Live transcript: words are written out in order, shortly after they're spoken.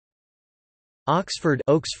Oxford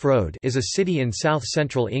Oxford is a city in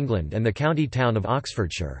south-central England and the county town of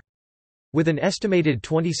Oxfordshire. With an estimated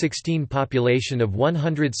 2016 population of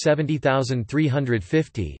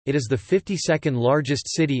 170,350, it is the 52nd largest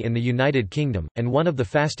city in the United Kingdom, and one of the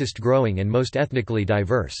fastest growing and most ethnically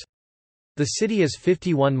diverse. The city is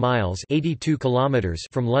 51 miles (82 kilometers)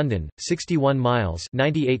 from London, 61 miles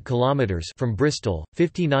 (98 kilometers) from Bristol,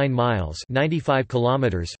 59 miles (95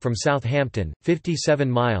 kilometers) from Southampton, 57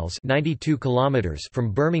 miles (92 kilometers)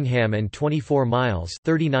 from Birmingham and 24 miles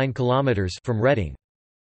 (39 kilometers) from Reading.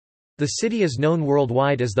 The city is known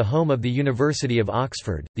worldwide as the home of the University of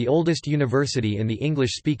Oxford, the oldest university in the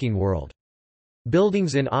English-speaking world.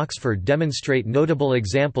 Buildings in Oxford demonstrate notable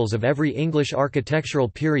examples of every English architectural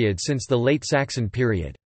period since the late Saxon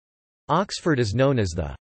period. Oxford is known as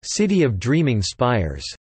the "City of Dreaming Spires",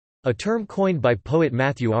 a term coined by poet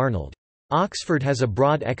Matthew Arnold. Oxford has a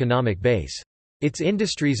broad economic base. Its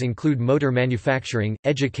industries include motor manufacturing,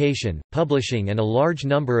 education, publishing and a large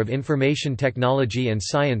number of information technology and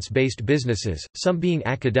science-based businesses, some being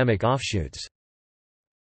academic offshoots.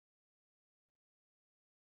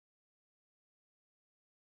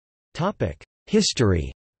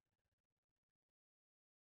 History.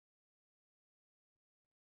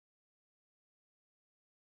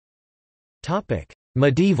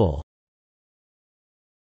 Medieval.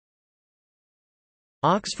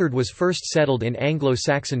 Oxford was first settled in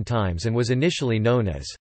Anglo-Saxon times and was initially known as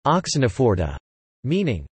Oxenaforda,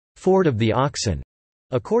 meaning ford of the oxen.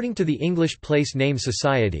 According to the English Place Name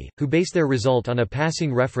Society, who base their result on a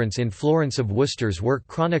passing reference in Florence of Worcester's work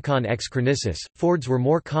Chronicon ex Chronicus, fords were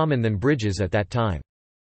more common than bridges at that time.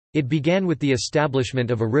 It began with the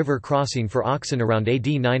establishment of a river crossing for oxen around AD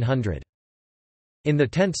 900. In the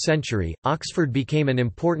 10th century, Oxford became an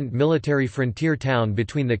important military frontier town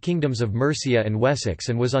between the kingdoms of Mercia and Wessex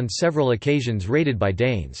and was on several occasions raided by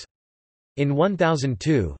Danes. In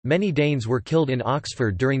 1002, many Danes were killed in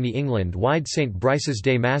Oxford during the England-wide St. Brice's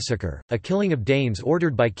Day massacre, a killing of Danes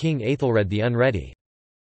ordered by King Aethelred the Unready.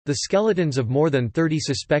 The skeletons of more than 30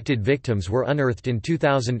 suspected victims were unearthed in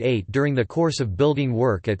 2008 during the course of building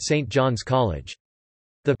work at St. John's College.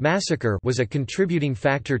 The massacre was a contributing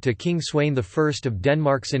factor to King Sweyn I of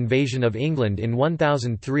Denmark's invasion of England in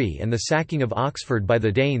 1003 and the sacking of Oxford by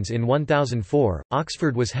the Danes in 1004.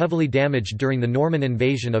 Oxford was heavily damaged during the Norman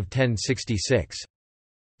invasion of 1066.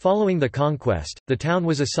 Following the conquest, the town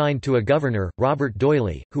was assigned to a governor, Robert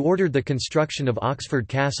D'Oyly, who ordered the construction of Oxford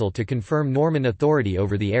Castle to confirm Norman authority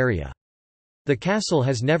over the area. The castle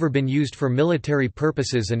has never been used for military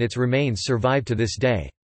purposes and its remains survive to this day.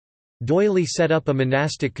 D'Oyly set up a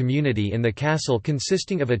monastic community in the castle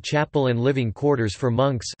consisting of a chapel and living quarters for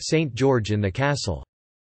monks, St. George in the castle.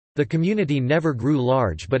 The community never grew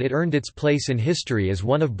large, but it earned its place in history as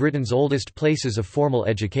one of Britain's oldest places of formal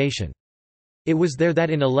education. It was there that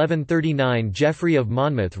in 1139 Geoffrey of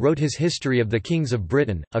Monmouth wrote his History of the Kings of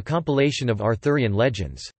Britain, a compilation of Arthurian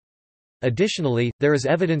legends. Additionally, there is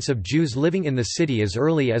evidence of Jews living in the city as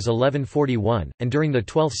early as 1141, and during the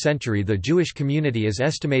 12th century the Jewish community is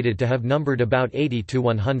estimated to have numbered about 80 to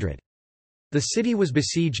 100. The city was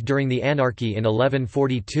besieged during the anarchy in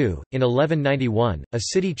 1142. In 1191, a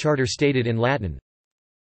city charter stated in Latin,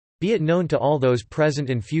 "Be it known to all those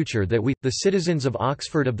present and future that we, the citizens of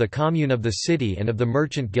Oxford of the Commune of the City and of the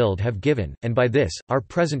Merchant Guild have given, and by this, our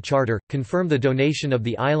present charter, confirm the donation of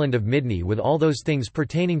the island of Midney with all those things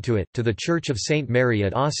pertaining to it, to the Church of St. Mary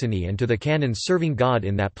at Ossany and to the canons serving God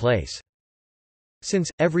in that place.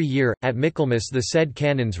 Since, every year, at Michaelmas the said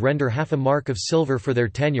canons render half a mark of silver for their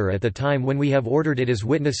tenure at the time when we have ordered it as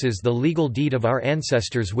witnesses the legal deed of our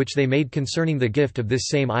ancestors which they made concerning the gift of this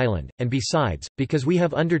same island, and besides, because we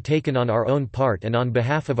have undertaken on our own part and on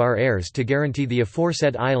behalf of our heirs to guarantee the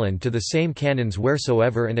aforesaid island to the same canons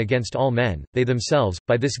wheresoever and against all men, they themselves,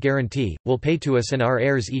 by this guarantee, will pay to us and our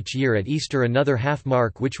heirs each year at Easter another half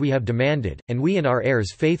mark which we have demanded, and we and our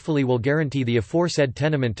heirs faithfully will guarantee the aforesaid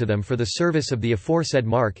tenement to them for the service of the aforesaid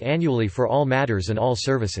mark annually for all matters and all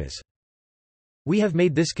services. We have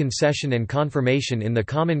made this concession and confirmation in the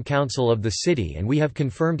Common Council of the city and we have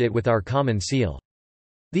confirmed it with our common seal.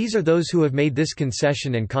 These are those who have made this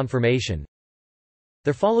concession and confirmation."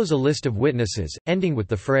 There follows a list of witnesses, ending with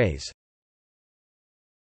the phrase,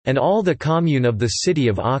 "and all the commune of the city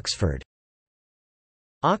of Oxford."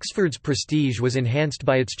 Oxford's prestige was enhanced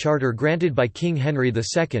by its charter granted by King Henry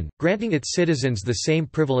II, granting its citizens the same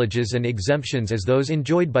privileges and exemptions as those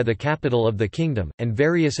enjoyed by the capital of the kingdom, and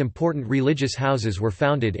various important religious houses were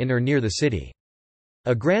founded in or near the city.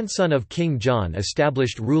 A grandson of King John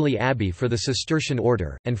established Ruley Abbey for the Cistercian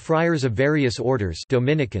order, and friars of various orders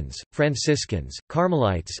Dominicans, Franciscans,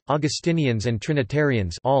 Carmelites, Augustinians and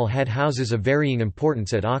Trinitarians all had houses of varying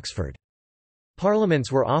importance at Oxford.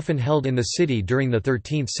 Parliaments were often held in the city during the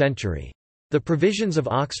 13th century. The provisions of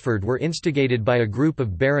Oxford were instigated by a group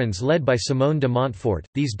of barons led by Simon de Montfort.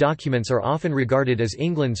 These documents are often regarded as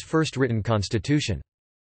England's first written constitution.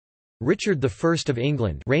 Richard I of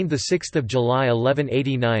England reigned the 6th of July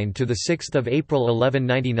 1189 to the 6th of April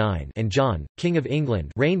 1199, and John, King of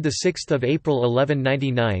England, reigned the 6th of April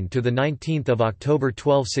 1199 to the 19th of October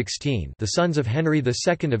 1216. The sons of Henry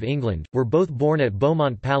II of England were both born at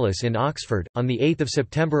Beaumont Palace in Oxford on the 8th of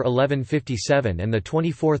September 1157 and the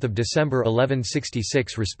 24th of December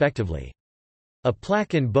 1166 respectively. A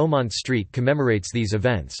plaque in Beaumont Street commemorates these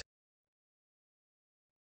events.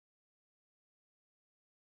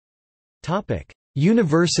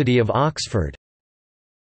 University of Oxford.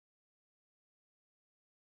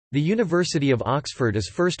 The University of Oxford is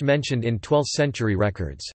first mentioned in 12th-century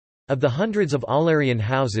records. Of the hundreds of Aularian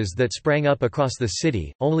houses that sprang up across the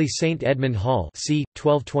city, only St Edmund Hall c.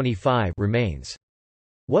 1225 remains.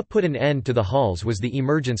 What put an end to the halls was the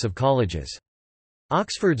emergence of colleges.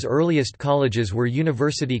 Oxford's earliest colleges were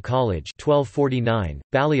University College 1249,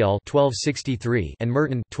 Balliol 1263, and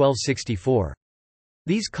Merton 1264.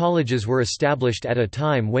 These colleges were established at a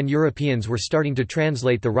time when Europeans were starting to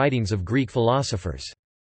translate the writings of Greek philosophers.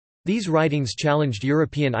 These writings challenged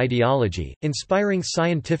European ideology, inspiring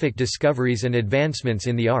scientific discoveries and advancements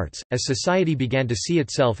in the arts, as society began to see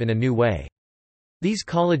itself in a new way. These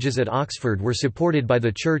colleges at Oxford were supported by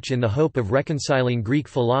the Church in the hope of reconciling Greek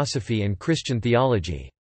philosophy and Christian theology.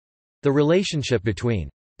 The relationship between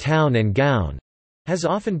town and gown has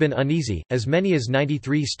often been uneasy. As many as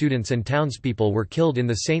 93 students and townspeople were killed in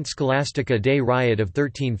the St. Scholastica Day riot of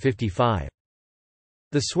 1355.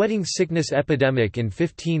 The sweating sickness epidemic in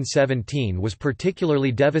 1517 was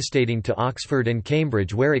particularly devastating to Oxford and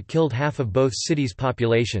Cambridge, where it killed half of both cities'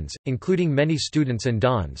 populations, including many students and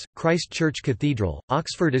dons. Christ Church Cathedral.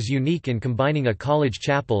 Oxford is unique in combining a college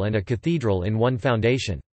chapel and a cathedral in one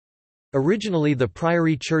foundation. Originally the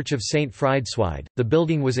Priory Church of St. Friedeswide, the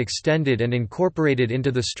building was extended and incorporated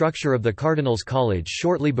into the structure of the Cardinals' College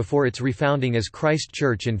shortly before its refounding as Christ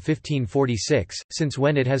Church in 1546, since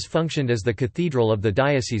when it has functioned as the cathedral of the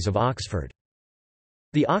Diocese of Oxford.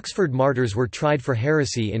 The Oxford martyrs were tried for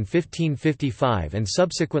heresy in 1555 and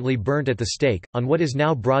subsequently burnt at the stake, on what is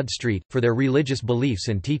now Broad Street, for their religious beliefs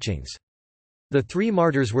and teachings. The three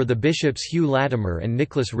martyrs were the bishops Hugh Latimer and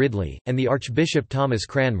Nicholas Ridley, and the Archbishop Thomas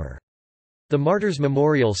Cranmer. The Martyrs'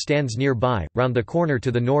 Memorial stands nearby, round the corner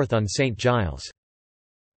to the north on St. Giles.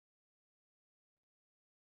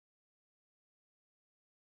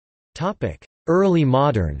 Early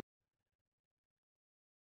modern.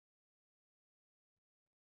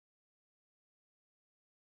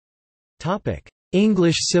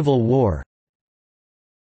 English Civil War.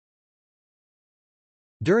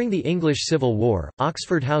 During the English Civil War,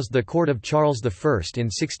 Oxford housed the court of Charles I in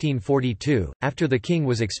 1642, after the king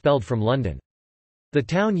was expelled from London. The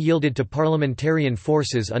town yielded to parliamentarian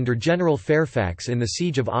forces under General Fairfax in the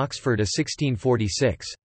Siege of Oxford of 1646.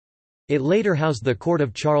 It later housed the court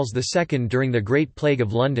of Charles II during the Great Plague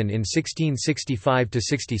of London in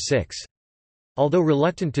 1665–66. Although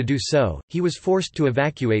reluctant to do so, he was forced to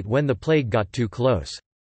evacuate when the plague got too close.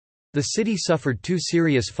 The city suffered two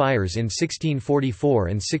serious fires in 1644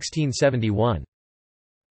 and 1671.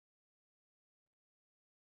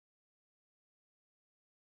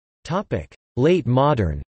 Late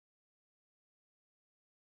modern.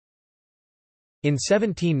 In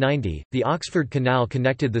 1790, the Oxford Canal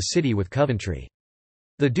connected the city with Coventry.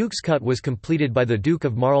 The Duke's Cut was completed by the Duke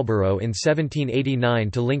of Marlborough in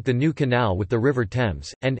 1789 to link the new canal with the River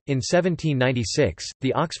Thames, and, in 1796,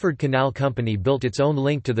 the Oxford Canal Company built its own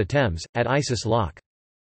link to the Thames, at Isis Lock.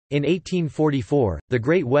 In 1844, the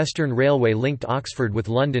Great Western Railway linked Oxford with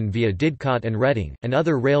London via Didcot and Reading, and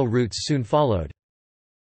other rail routes soon followed.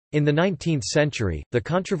 In the 19th century, the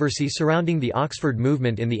controversy surrounding the Oxford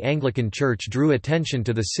movement in the Anglican Church drew attention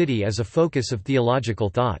to the city as a focus of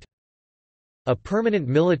theological thought. A permanent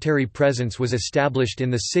military presence was established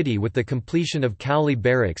in the city with the completion of Cowley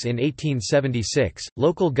Barracks in 1876.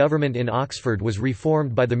 Local government in Oxford was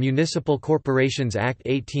reformed by the Municipal Corporations Act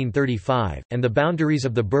 1835, and the boundaries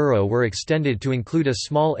of the borough were extended to include a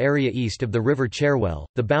small area east of the River Cherwell.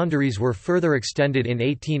 The boundaries were further extended in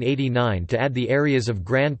 1889 to add the areas of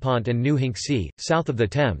Grandpont and New Hinksey, south of the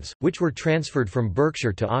Thames, which were transferred from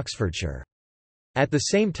Berkshire to Oxfordshire. At the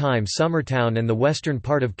same time, Somertown and the western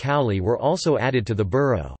part of Cowley were also added to the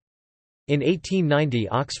borough. In 1890,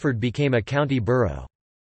 Oxford became a county borough.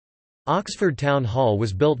 Oxford Town Hall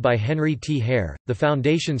was built by Henry T. Hare. The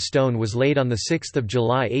foundation stone was laid on 6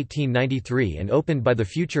 July 1893 and opened by the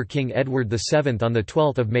future King Edward VII on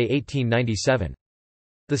 12 May 1897.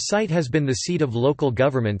 The site has been the seat of local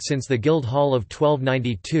government since the Guildhall of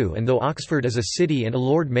 1292, and though Oxford is a city and a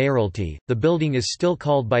Lord Mayoralty, the building is still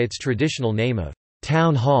called by its traditional name of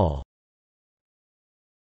Town Hall.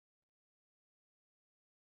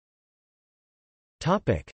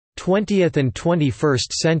 Topic: 20th and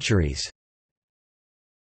 21st centuries.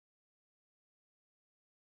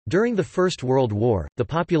 During the First World War, the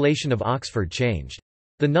population of Oxford changed.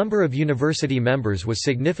 The number of university members was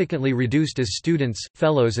significantly reduced as students,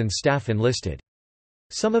 fellows and staff enlisted.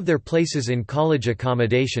 Some of their places in college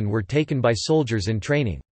accommodation were taken by soldiers in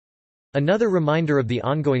training. Another reminder of the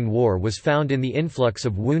ongoing war was found in the influx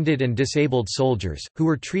of wounded and disabled soldiers, who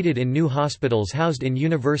were treated in new hospitals housed in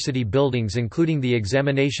university buildings including the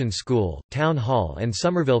Examination School, Town Hall and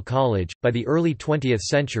Somerville College. By the early 20th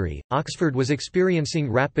century, Oxford was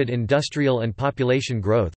experiencing rapid industrial and population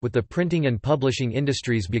growth, with the printing and publishing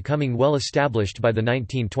industries becoming well established by the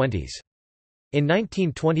 1920s. In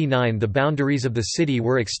 1929 the boundaries of the city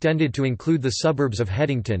were extended to include the suburbs of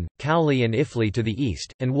Headington, Cowley and Iffley to the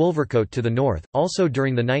east, and Wolvercote to the north. Also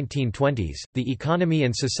during the 1920s, the economy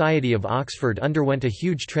and society of Oxford underwent a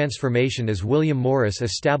huge transformation as William Morris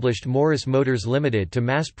established Morris Motors Limited to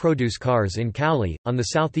mass-produce cars in Cowley, on the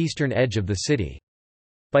southeastern edge of the city.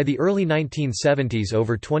 By the early 1970s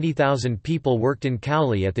over 20,000 people worked in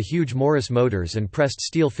Cowley at the huge Morris Motors and pressed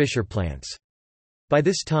steel Fisher plants. By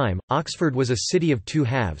this time, Oxford was a city of two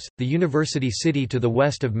halves, the university city to the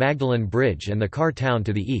west of Magdalen Bridge and the car town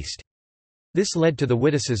to the east. This led to the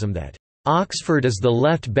witticism that, "Oxford is the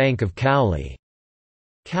left bank of Cowley."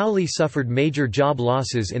 Cowley suffered major job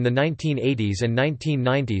losses in the 1980s and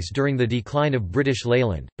 1990s during the decline of British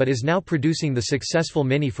Leyland, but is now producing the successful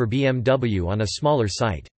Mini for BMW on a smaller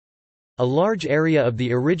site. A large area of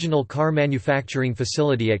the original car manufacturing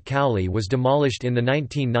facility at Cowley was demolished in the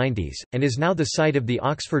 1990s, and is now the site of the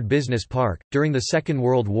Oxford Business Park. During the Second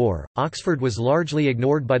World War, Oxford was largely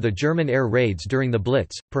ignored by the German air raids during the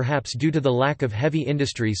Blitz, perhaps due to the lack of heavy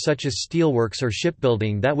industry such as steelworks or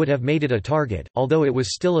shipbuilding that would have made it a target, although it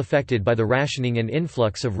was still affected by the rationing and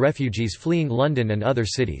influx of refugees fleeing London and other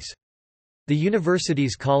cities. The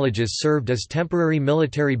university's colleges served as temporary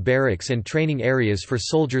military barracks and training areas for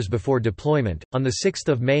soldiers before deployment. On 6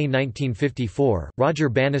 May 1954, Roger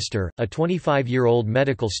Bannister, a 25-year-old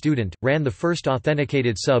medical student, ran the first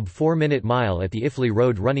authenticated sub-4-minute mile at the Iffley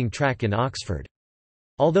Road running track in Oxford.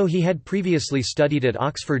 Although he had previously studied at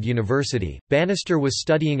Oxford University, Bannister was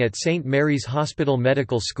studying at St Mary's Hospital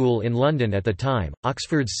Medical School in London at the time.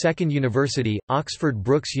 Oxford's second university, Oxford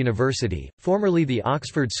Brookes University, formerly the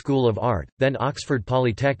Oxford School of Art, then Oxford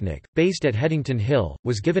Polytechnic, based at Headington Hill,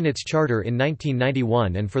 was given its charter in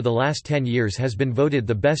 1991 and for the last 10 years has been voted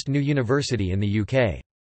the best new university in the UK.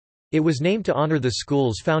 It was named to honour the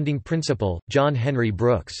school's founding principal, John Henry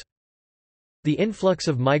Brookes. The influx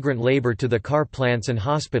of migrant labor to the car plants and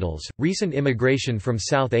hospitals, recent immigration from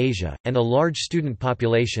South Asia, and a large student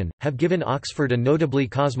population, have given Oxford a notably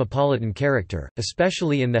cosmopolitan character,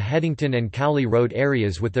 especially in the Headington and Cowley Road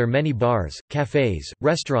areas with their many bars, cafes,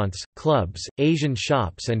 restaurants, clubs, Asian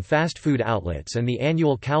shops and fast food outlets and the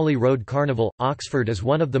annual Cowley Road Carnival. Oxford is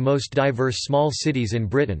one of the most diverse small cities in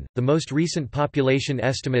Britain. The most recent population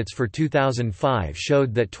estimates for 2005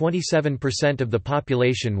 showed that 27% of the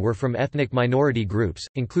population were from ethnic minority groups,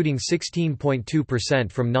 including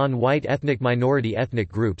 16.2% from non-white ethnic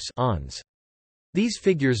groups (ONs). These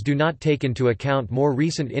figures do not take into account more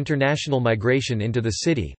recent international migration into the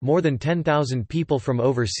city. More than 10,000 people from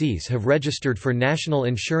overseas have registered for national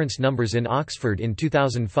insurance numbers in Oxford in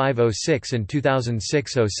 2005-06 and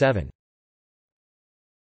 2006-07.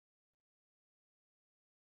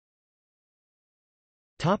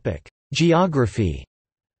 Topic: Geography.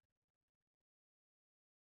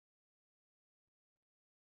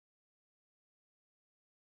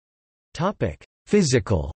 Topic: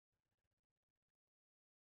 Physical.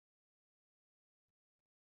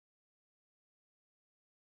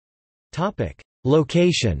 Topic: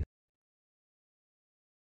 Location.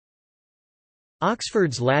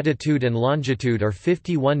 Oxford's latitude and longitude are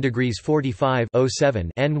 51 degrees 45'07"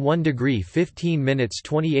 N 1 degree 15 minutes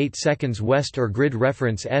 28 seconds west or grid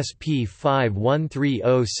reference SP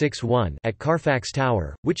 513061 at Carfax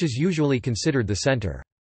Tower, which is usually considered the centre.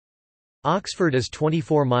 Oxford is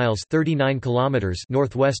 24 miles 39 kilometers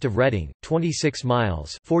northwest of Reading, 26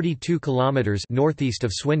 miles 42 kilometers northeast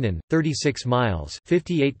of Swindon, 36 miles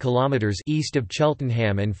 58 kilometers east of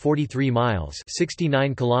Cheltenham and 43 miles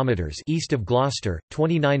 69 kilometers east of Gloucester,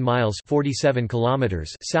 29 miles 47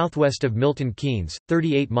 kilometers southwest of Milton Keynes,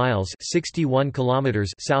 38 miles 61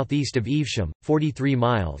 kilometers southeast of Evesham, 43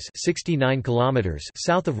 miles 69 kilometers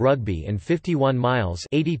south of Rugby and 51 miles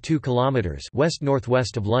 82 kilometers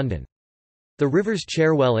west-northwest of London. The rivers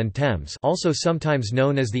Cherwell and Thames, also sometimes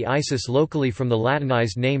known as the Isis locally from the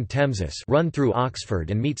Latinized name Thamesis, run through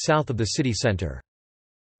Oxford and meet south of the city centre.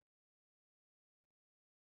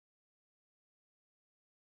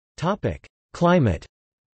 Topic: Climate.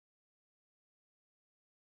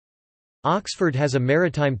 Oxford has a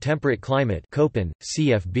maritime temperate climate (Köppen,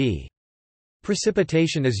 CFB).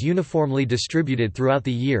 Precipitation is uniformly distributed throughout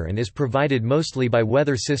the year and is provided mostly by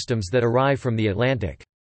weather systems that arrive from the Atlantic.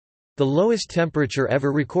 The lowest temperature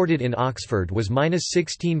ever recorded in Oxford was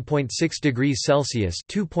 -16.6 degrees Celsius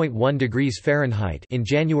 (2.1 degrees Fahrenheit) in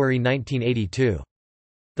January 1982.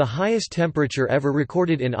 The highest temperature ever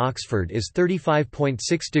recorded in Oxford is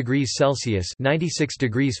 35.6 degrees Celsius (96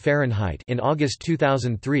 degrees Fahrenheit) in August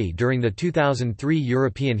 2003 during the 2003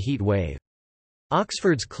 European heat wave.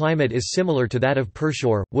 Oxford's climate is similar to that of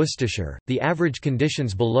Pershore, Worcestershire. The average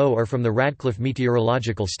conditions below are from the Radcliffe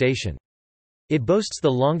Meteorological Station. It boasts the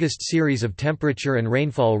longest series of temperature and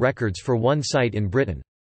rainfall records for one site in Britain.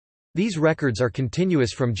 These records are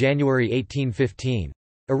continuous from January 1815.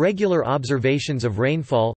 Irregular observations of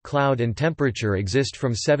rainfall, cloud and temperature exist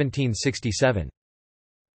from 1767.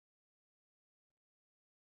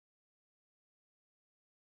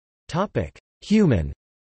 Human.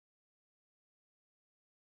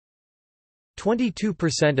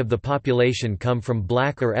 22% of the population come from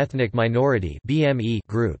black or ethnic minority (BME)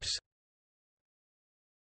 groups.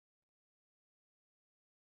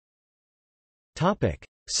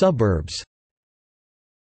 Suburbs.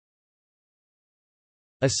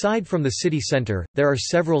 Aside from the city centre, there are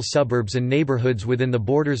several suburbs and neighbourhoods within the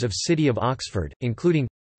borders of City of Oxford, including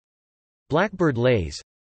Blackbird Leys,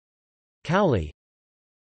 Cowley,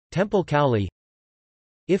 Temple Cowley,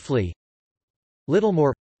 Iffley,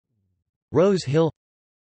 Littlemore, Rose Hill,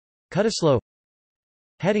 Cutteslowe,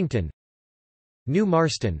 Headington, New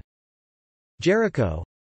Marston, Jericho,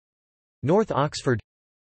 North Oxford,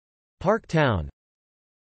 Park Town,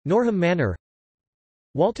 Norham Manor,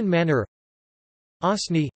 Walton Manor,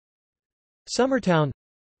 Osney, Summertown,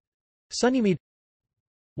 Sunnymead,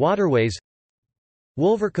 Waterways.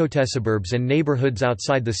 Wolvercote. Suburbs and neighbourhoods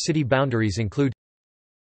outside the city boundaries include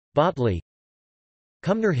Botley,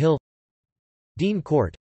 Cumnor Hill, Dean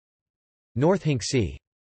Court, North Hinksey.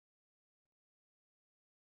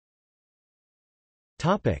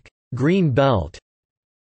 Green Belt.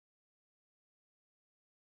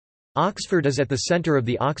 Oxford is at the centre of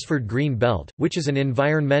the Oxford Green Belt, which is an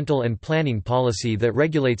environmental and planning policy that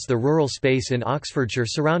regulates the rural space in Oxfordshire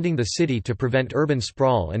surrounding the city to prevent urban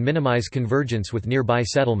sprawl and minimise convergence with nearby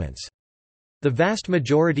settlements. The vast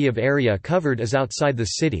majority of area covered is outside the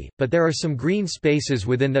city, but there are some green spaces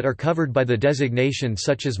within that are covered by the designation,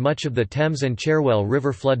 such as much of the Thames and Cherwell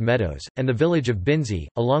River flood meadows, and the village of Binsey,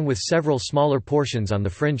 along with several smaller portions on the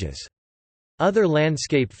fringes. Other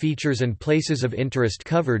landscape features and places of interest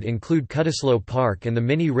covered include Cutteslowe Park and the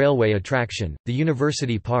mini railway attraction, the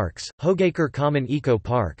University Parks, Hogaker Common Eco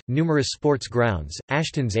Park, numerous sports grounds,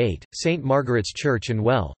 Ashton's 8, St Margaret's Church and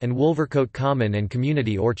Well, and Wolvercote Common and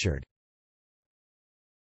Community Orchard.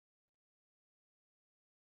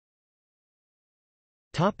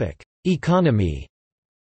 Economy.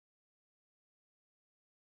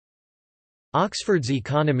 Oxford's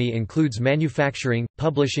economy includes manufacturing,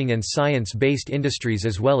 publishing and science-based industries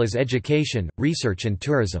as well as education, research and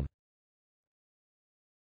tourism.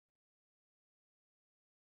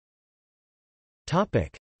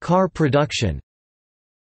 Car production.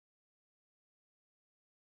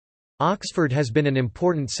 Oxford has been an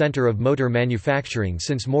important centre of motor manufacturing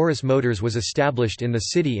since Morris Motors was established in the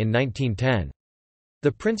city in 1910.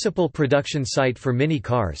 The principal production site for Mini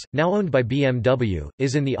cars, now owned by BMW,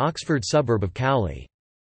 is in the Oxford suburb of Cowley.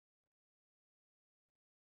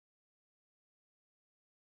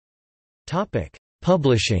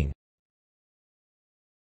 Publishing.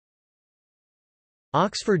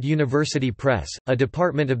 Oxford University Press, a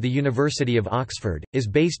department of the University of Oxford, is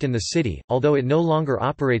based in the city, although it no longer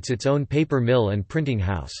operates its own paper mill and printing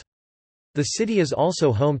house. The city is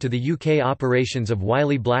also home to the UK operations of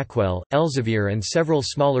Wiley Blackwell, Elsevier and several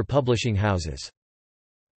smaller publishing houses.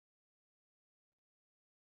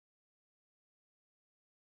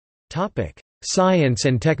 Science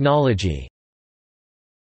and technology.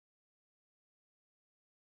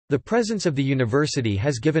 The presence of the university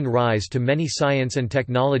has given rise to many science and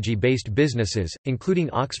technology-based businesses, including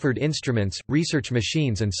Oxford Instruments, Research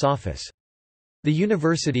Machines and Sophos. The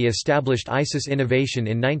university established ISIS Innovation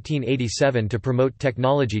in 1987 to promote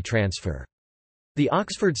technology transfer. The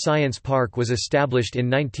Oxford Science Park was established in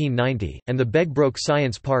 1990, and the Begbroke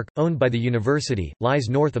Science Park, owned by the university, lies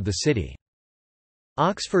north of the city.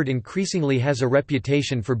 Oxford increasingly has a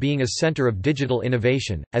reputation for being a centre of digital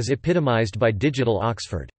innovation, as epitomised by Digital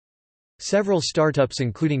Oxford. Several startups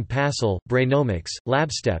including Passel, Brainomics,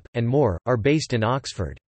 Labstep, and more, are based in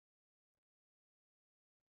Oxford.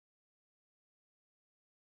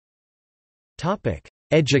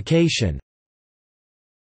 Education.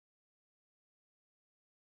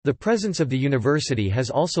 The presence of the university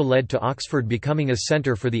has also led to Oxford becoming a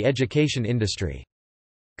centre for the education industry.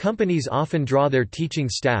 Companies often draw their teaching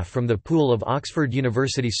staff from the pool of Oxford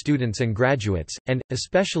University students and graduates, and,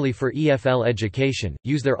 especially for EFL education,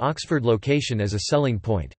 use their Oxford location as a selling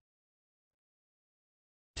point.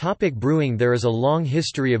 Brewing. There is a long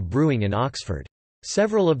history of brewing in Oxford.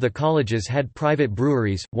 Several of the colleges had private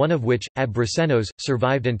breweries, one of which, at Brasenos,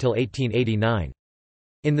 survived until 1889.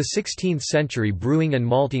 In the 16th century, brewing and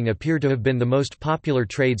malting appear to have been the most popular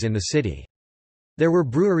trades in the city. There were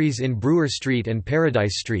breweries in Brewer Street and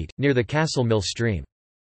Paradise Street, near the Castle Mill stream.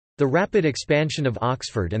 The rapid expansion of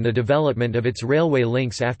Oxford and the development of its railway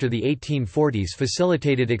links after the 1840s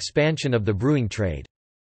facilitated expansion of the brewing trade.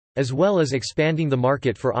 As well as expanding the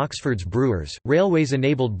market for Oxford's brewers, railways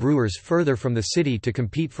enabled brewers further from the city to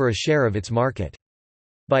compete for a share of its market.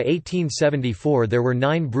 By 1874 there were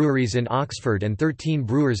 9 breweries in Oxford and 13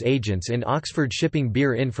 brewers' agents in Oxford shipping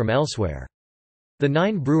beer in from elsewhere. The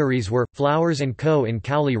 9 breweries were, Flowers & Co. in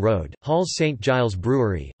Cowley Road, Hall's St Giles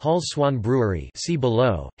Brewery, Hall's Swan Brewery see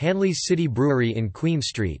below, Hanley's City Brewery in Queen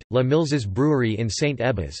Street, La Mills's Brewery in St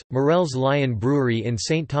Ebba's, Morell's Lion Brewery in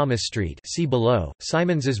St Thomas Street see below,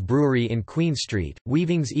 Simons's Brewery in Queen Street,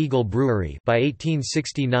 Weaving's Eagle Brewery by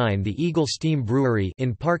 1869 the Eagle Steam Brewery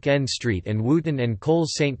in Park End Street and Wooton and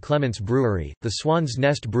Cole's St Clement's Brewery, the Swan's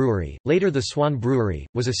Nest Brewery, later the Swan Brewery,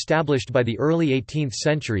 was established by the early 18th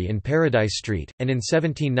century in Paradise Street, and in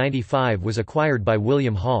 1795 was acquired by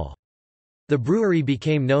William Hall. The brewery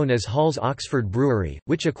became known as Hall's Oxford Brewery,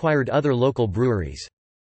 which acquired other local breweries.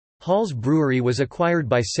 Hall's Brewery was acquired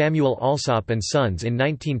by Samuel Alsop and Sons in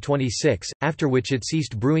 1926, after which it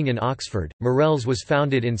ceased brewing in Oxford. Morell's was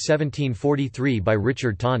founded in 1743 by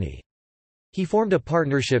Richard Tawney. He formed a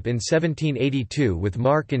partnership in 1782 with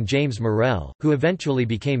Mark and James Morell, who eventually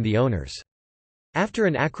became the owners. After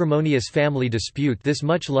an acrimonious family dispute, this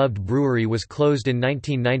much-loved brewery was closed in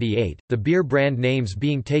 1998, the beer brand names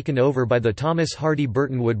being taken over by the Thomas Hardy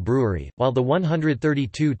Burtonwood Brewery, while the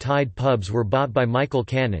 132 Tide pubs were bought by Michael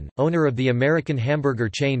Cannon, owner of the American hamburger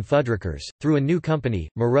chain Fuddruckers, through a new company,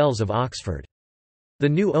 Morell's of Oxford. The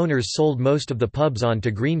new owners sold most of the pubs on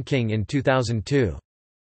to Greene King in 2002.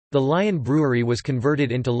 The Lion Brewery was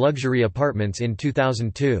converted into luxury apartments in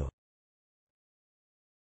 2002.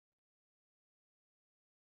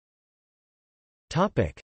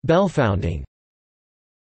 Bellfounding.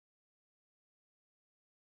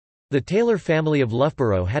 The Taylor family of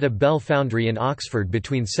Loughborough had a bell foundry in Oxford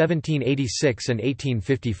between 1786 and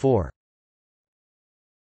 1854.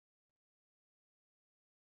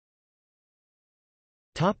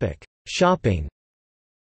 Shopping.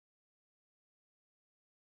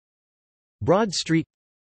 Broad Street,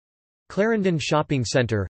 Clarendon Shopping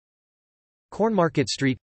Centre, Cornmarket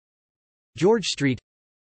Street, George Street,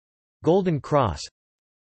 Golden Cross,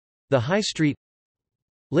 The High Street,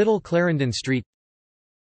 Little Clarendon Street,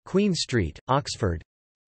 Queen Street, Oxford,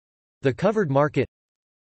 The Covered Market,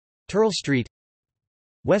 Turl Street,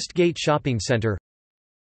 Westgate Shopping Centre,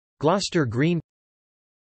 Gloucester Green,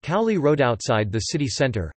 Cowley Road outside the city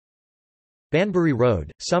centre, Banbury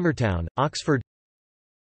Road, Summertown, Oxford,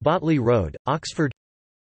 Botley Road, Oxford,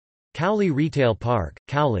 Cowley Retail Park,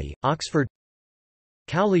 Cowley, Oxford,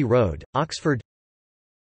 Cowley Road, Oxford,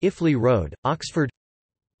 Iffley Road, Oxford,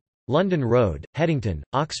 London Road, Headington,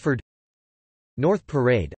 Oxford, North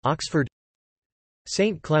Parade, Oxford,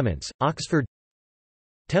 St Clement's, Oxford,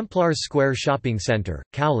 Templars Square Shopping Centre,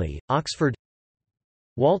 Cowley, Oxford,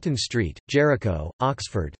 Walton Street, Jericho,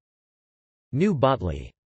 Oxford, New Botley.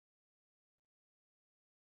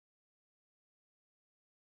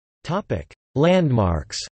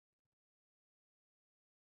 Landmarks.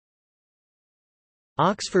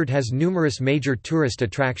 Oxford has numerous major tourist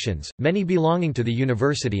attractions, many belonging to the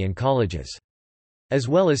university and colleges. As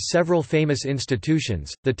well as several famous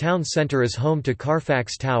institutions, the town centre is home to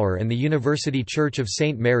Carfax Tower and the University Church of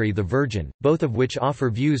St Mary the Virgin, both of which offer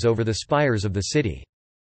views over the spires of the city.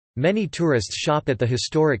 Many tourists shop at the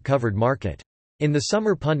historic covered market. In the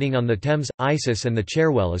summer, punting on the Thames, Isis and the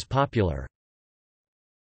Cherwell is popular.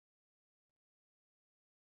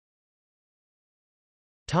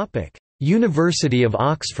 University of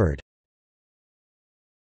Oxford.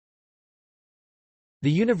 The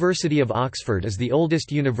University of Oxford is the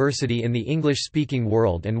oldest university in the English-speaking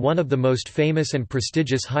world and one of the most famous and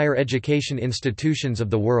prestigious higher education institutions of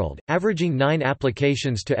the world, averaging 9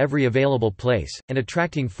 applications to every available place, and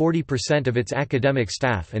attracting 40% of its academic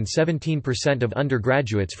staff and 17% of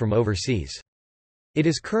undergraduates from overseas. It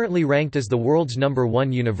is currently ranked as the world's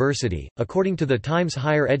 #1 university. According to the Times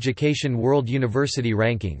Higher Education World University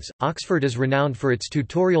Rankings, Oxford is renowned for its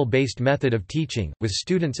tutorial-based method of teaching, with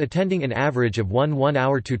students attending an average of one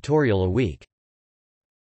 1-hour tutorial a week.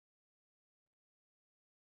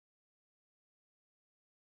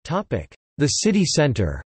 The city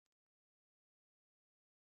centre.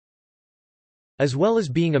 As well as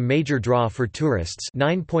being a major draw for tourists,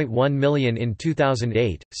 9.1 million in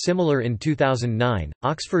 2008, similar in 2009,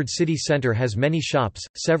 Oxford city centre has many shops,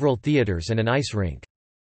 several theatres and an ice rink.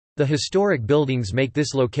 The historic buildings make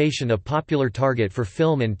this location a popular target for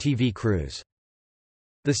film and TV crews.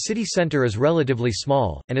 The city centre is relatively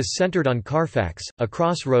small, and is centred on Carfax, a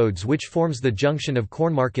crossroads which forms the junction of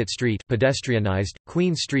Cornmarket Street pedestrianised,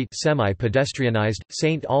 Queen Street semi-pedestrianised,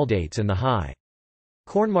 St Aldate's and the High.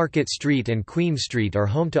 Cornmarket Street and Queen Street are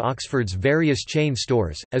home to Oxford's various chain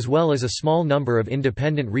stores, as well as a small number of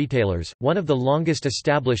independent retailers, one of the longest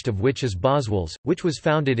established of which is Boswell's, which was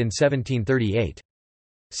founded in 1738.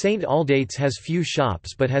 St Aldate's has few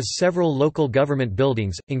shops but has several local government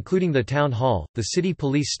buildings, including the Town Hall, the City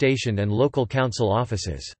Police Station and local council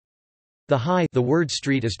offices. The High, the word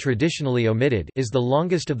street is traditionally omitted, is the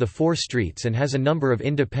longest of the 4 streets and has a number of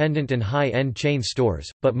independent and high-end chain stores,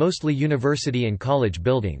 but mostly university and college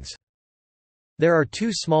buildings. There are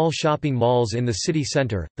 2 small shopping malls in the city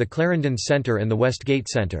centre, the Clarendon Centre and the Westgate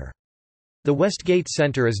Centre. The Westgate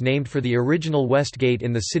Centre is named for the original Westgate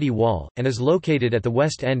in the city wall, and is located at the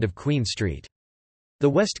west end of Queen Street. The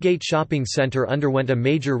Westgate Shopping Centre underwent a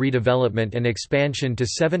major redevelopment and expansion to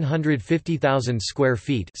 750,000 square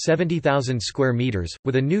feet (70,000 square meters),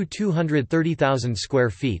 with a new 230,000 square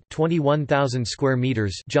feet (21,000 square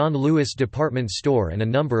meters) John Lewis department store and a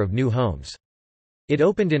number of new homes. It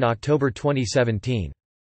opened in October 2017.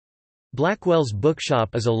 Blackwell's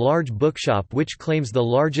Bookshop is a large bookshop which claims the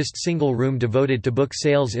largest single room devoted to book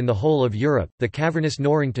sales in the whole of Europe, the cavernous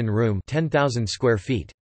Norrington Room, 10,000 square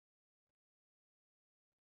feet.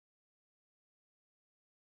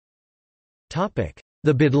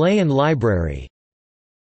 The Bodleian Library.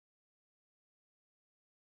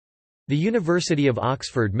 The University of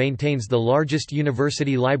Oxford maintains the largest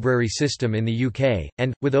university library system in the UK,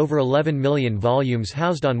 and, with over 11 million volumes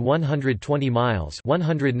housed on 120 miles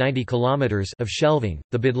 (190 kilometers) of shelving,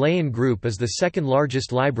 the Bodleian Group is the second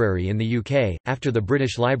largest library in the UK, after the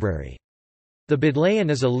British Library. The Bodleian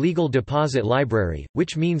is a legal deposit library,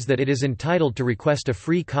 which means that it is entitled to request a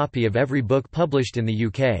free copy of every book published in the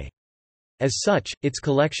UK. As such, its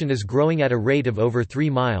collection is growing at a rate of over 3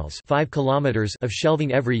 miles (5 kilometers) of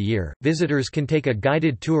shelving every year. Visitors can take a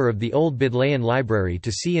guided tour of the old Bodleian Library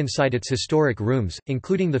to see inside its historic rooms,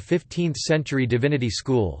 including the 15th-century Divinity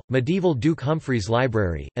School, medieval Duke Humfrey's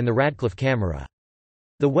Library, and the Radcliffe Camera.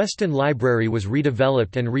 The Weston Library was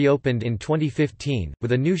redeveloped and reopened in 2015,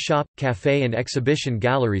 with a new shop, café and exhibition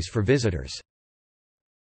galleries for visitors.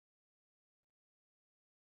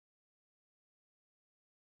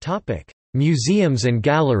 Museums and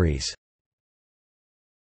galleries.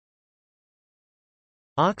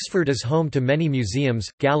 Oxford is home to many museums,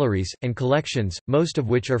 galleries, and collections, most of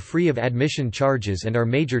which are free of admission charges and are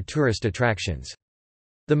major tourist attractions.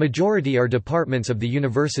 The majority are departments of the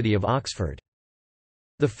University of Oxford.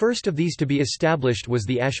 The first of these to be established was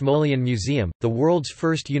the Ashmolean Museum, the world's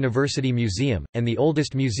first university museum, and the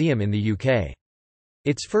oldest museum in the UK.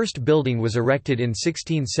 Its first building was erected in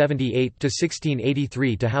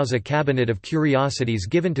 1678–1683 to house a cabinet of curiosities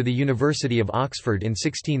given to the University of Oxford in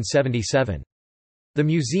 1677. The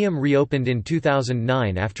museum reopened in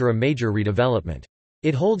 2009 after a major redevelopment.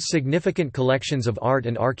 It holds significant collections of art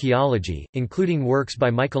and archaeology, including works by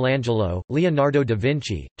Michelangelo, Leonardo da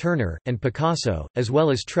Vinci, Turner, and Picasso, as well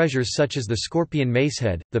as treasures such as the Scorpion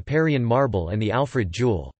Macehead, the Parian Marble and the Alfred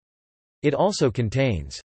Jewel. It also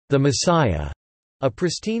contains the Messiah, a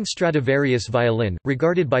pristine Stradivarius violin,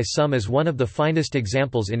 regarded by some as one of the finest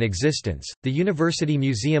examples in existence. The University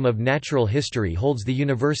Museum of Natural History holds the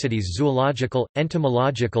university's zoological,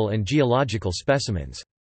 entomological, and geological specimens.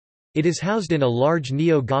 It is housed in a large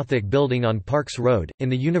neo-Gothic building on Parks Road, in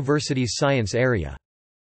the university's science area.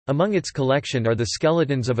 Among its collection are the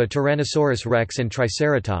skeletons of a Tyrannosaurus rex and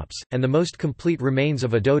Triceratops, and the most complete remains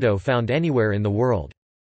of a dodo found anywhere in the world.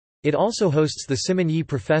 It also hosts the Simonyi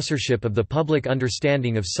Professorship of the Public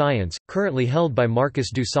Understanding of Science, currently held by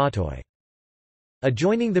Marcus du Sautoy.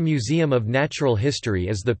 Adjoining the Museum of Natural History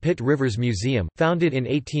is the Pitt Rivers Museum, founded in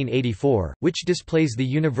 1884, which displays the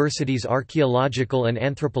university's archaeological and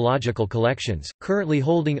anthropological collections, currently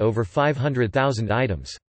holding over 500,000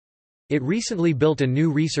 items. It recently built a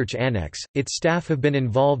new research annex. Its staff have been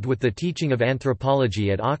involved with the teaching of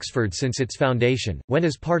anthropology at Oxford since its foundation, when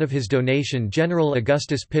as part of his donation General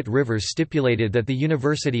Augustus Pitt Rivers stipulated that the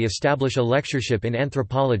university establish a lectureship in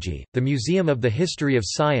anthropology. The Museum of the History of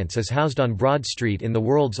Science is housed on Broad Street in the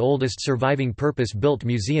world's oldest surviving purpose-built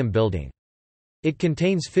museum building. It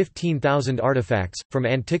contains 15,000 artifacts, from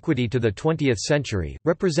antiquity to the 20th century,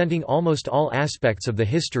 representing almost all aspects of the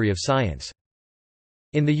history of science.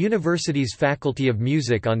 In the university's Faculty of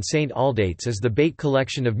Music on St. Aldate's is the Bate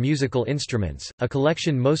Collection of Musical Instruments, a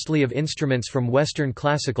collection mostly of instruments from Western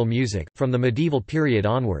classical music, from the medieval period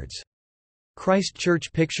onwards. Christ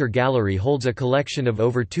Church Picture Gallery holds a collection of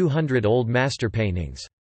over 200 old master paintings.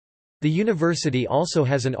 The university also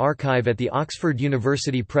has an archive at the Oxford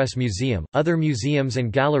University Press Museum. Other museums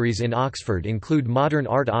and galleries in Oxford include Modern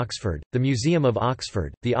Art Oxford, the Museum of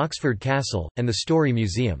Oxford, the Oxford Castle, and the Story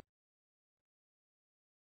Museum.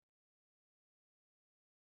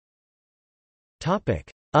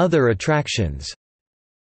 Other attractions.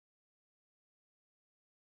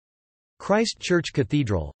 Christ Church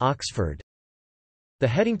Cathedral, Oxford. The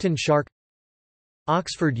Headington Shark,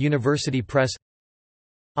 Oxford University Press,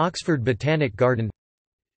 Oxford Botanic Garden,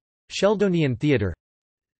 Sheldonian Theatre,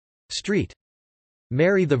 St.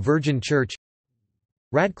 Mary the Virgin Church,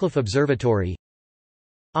 Radcliffe Observatory,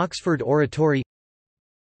 Oxford Oratory,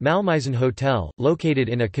 Malmaison Hotel, located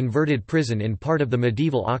in a converted prison in part of the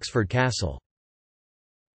medieval Oxford Castle.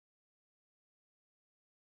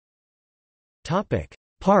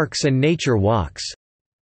 Parks and nature walks.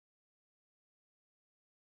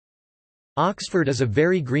 Oxford is a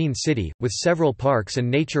very green city, with several parks and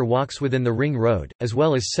nature walks within the Ring Road, as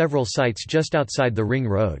well as several sites just outside the Ring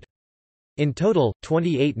Road. In total,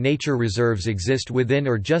 28 nature reserves exist within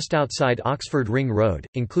or just outside Oxford Ring Road,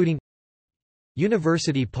 including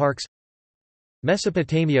University Parks,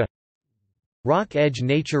 Mesopotamia, Rock Edge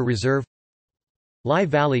Nature Reserve, Lye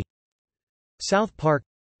Valley, South Park,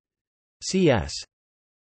 C.S.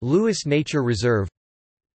 Lewis Nature Reserve,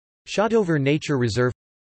 Shotover Nature Reserve,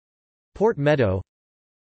 Port Meadow,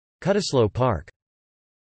 Cutteslowe Park.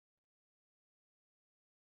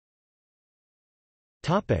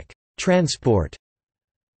 Transport.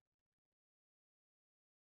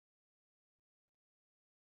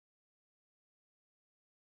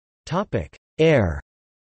 Air.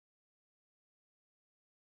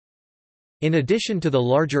 In addition to the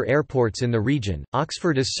larger airports in the region,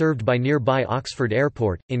 Oxford is served by nearby Oxford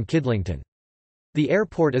Airport, in Kidlington. The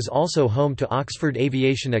airport is also home to Oxford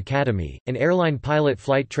Aviation Academy, an airline pilot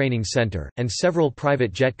flight training centre, and several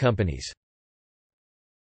private jet companies.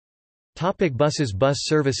 Buses. Bus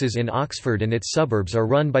services in Oxford and its suburbs are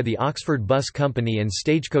run by the Oxford Bus Company and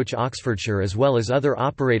Stagecoach Oxfordshire, as well as other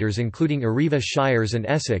operators including Arriva Shires and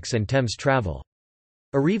Essex and Thames Travel.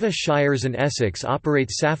 Arriva Shires and Essex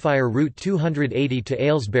operates Sapphire Route 280 to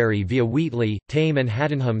Aylesbury via Wheatley, Tame and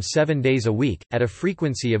Haddenham 7 days a week, at a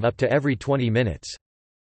frequency of up to every 20 minutes.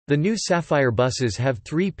 The new Sapphire buses have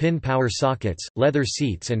 3-pin power sockets, leather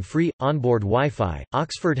seats and free, onboard Wi-Fi.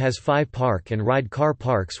 Oxford has 5 park and ride car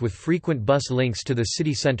parks with frequent bus links to the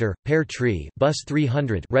city centre: Pear Tree, Bus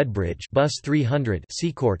 300, Redbridge, Bus 300,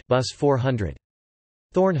 Seacourt, Bus 400.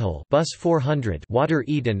 Thornhill, Bus 400, Water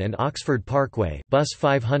Eden and Oxford Parkway, Bus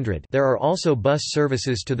 500. There are also bus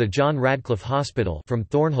services to the John Radcliffe Hospital from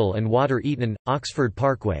Thornhill and Water Eden, Oxford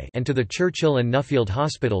Parkway, and to the Churchill and Nuffield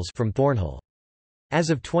Hospitals from Thornhill. As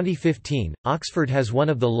of 2015, Oxford has one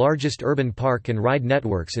of the largest urban park and ride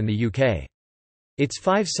networks in the UK. Its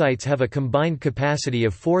 5 sites have a combined capacity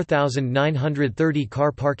of 4,930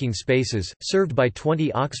 car parking spaces, served by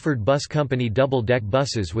 20 Oxford Bus Company double-deck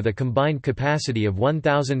buses with a combined capacity of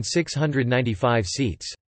 1,695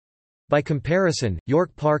 seats. By comparison,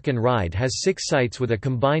 York Park and Ride has 6 sites with a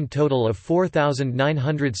combined total of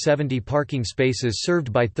 4,970 parking spaces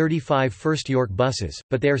served by 35 First York buses,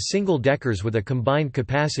 but they are single-deckers with a combined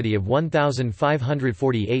capacity of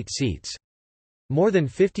 1,548 seats. More than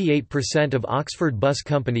 58% of Oxford Bus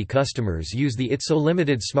Company customers use the ITSO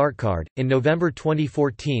Limited SmartCard. In November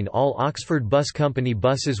 2014, all Oxford Bus Company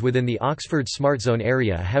buses within the Oxford SmartZone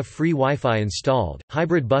area have free Wi-Fi installed.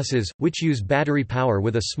 Hybrid buses, which use battery power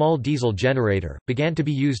with a small diesel generator, began to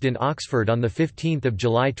be used in Oxford on the 15th of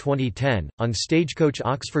July 2010 on Stagecoach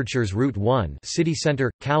Oxfordshire's Route 1, City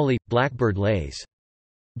Centre, Cowley, Blackbird Leys.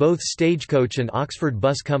 Both Stagecoach and Oxford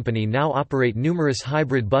Bus Company now operate numerous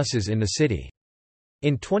hybrid buses in the city.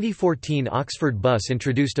 In 2014, Oxford Bus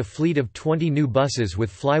introduced a fleet of 20 new buses with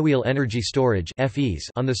flywheel energy storage (FEs)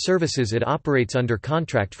 on the services it operates under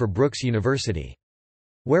contract for Brookes University.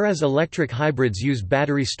 Whereas electric hybrids use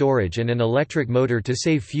battery storage and an electric motor to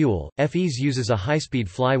save fuel, FEs uses a high-speed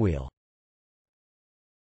flywheel.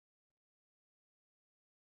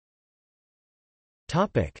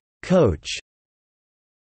 Coach.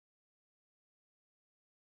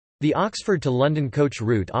 The Oxford to London coach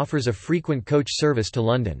route offers a frequent coach service to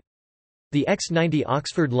London. The X90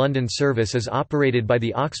 Oxford-London service is operated by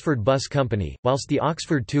the Oxford Bus Company, whilst the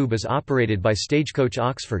Oxford Tube is operated by Stagecoach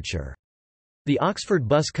Oxfordshire. The Oxford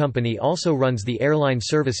Bus Company also runs the airline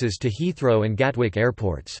services to Heathrow and Gatwick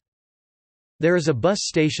airports. There is a bus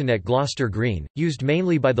station at Gloucester Green, used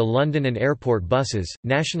mainly by the London and airport buses,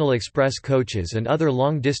 National Express coaches and other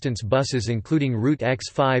long-distance buses including Route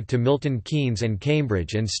X5 to Milton Keynes and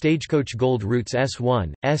Cambridge and Stagecoach Gold routes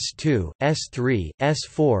S1, S2, S3,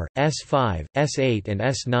 S4, S5, S8 and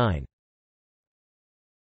S9.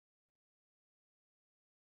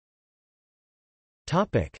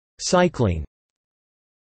 Cycling.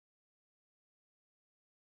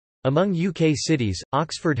 Among UK cities,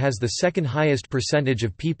 Oxford has the second highest percentage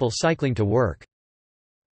of people cycling to work.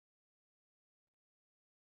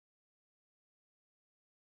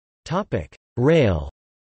 Rail.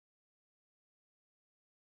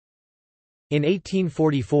 In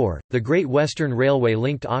 1844, the Great Western Railway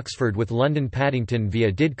linked Oxford with London Paddington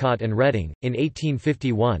via Didcot and Reading. In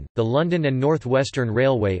 1851, the London and North Western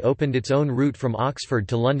Railway opened its own route from Oxford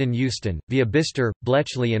to London Euston, via Bicester,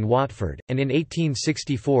 Bletchley and Watford, and in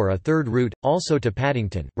 1864 a third route, also to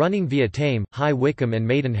Paddington, running via Thame, High Wycombe and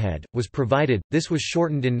Maidenhead, was provided. This was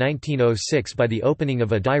shortened in 1906 by the opening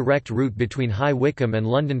of a direct route between High Wycombe and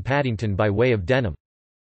London Paddington by way of Denham.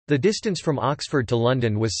 The distance from Oxford to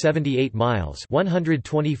London was 78 miles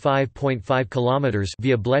 (125.5 kilometers)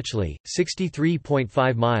 via Bletchley,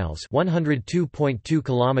 63.5 miles (102.2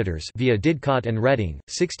 kilometers) via Didcot and Reading,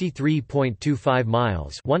 63.25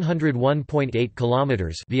 miles (101.8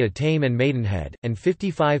 kilometers) via Thame and Maidenhead, and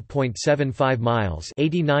 55.75 miles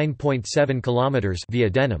 (89.7 kilometers) via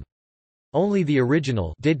Denham. Only the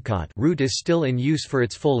original Didcot route is still in use for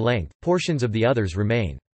its full length, portions of the others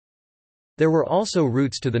remain. There were also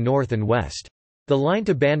routes to the north and west. The line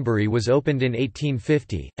to Banbury was opened in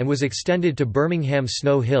 1850, and was extended to Birmingham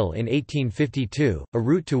Snow Hill in 1852, a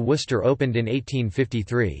route to Worcester opened in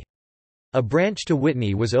 1853. A branch to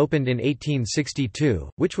Witney was opened in 1862,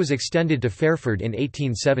 which was extended to Fairford in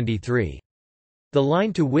 1873. The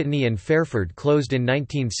line to Witney and Fairford closed in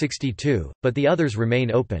 1962, but the others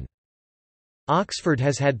remain open. Oxford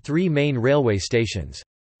has had three main railway stations.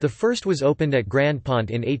 The first was opened at Grand Pont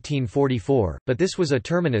in 1844, but this was a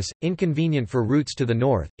terminus, inconvenient for routes to the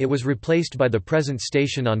north. It was replaced by the present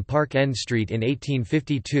station on Park End Street in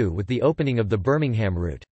 1852 with the opening of the Birmingham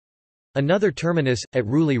route. Another terminus, at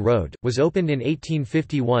Rewley Road, was opened in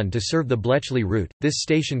 1851 to serve the Bletchley route. This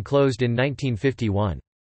station closed in 1951.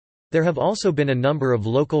 There have also been a number of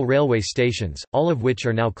local railway stations, all of which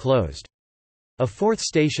are now closed. A fourth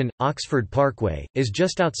station, Oxford Parkway, is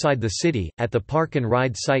just outside the city, at the Park and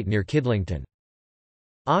Ride site near Kidlington.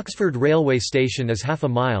 Oxford Railway Station is half a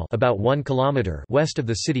mile about 1 kilometre west of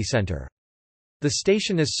the city centre. The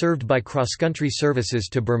station is served by cross-country services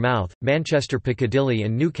to Bournemouth, Manchester Piccadilly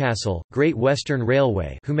and Newcastle, Great Western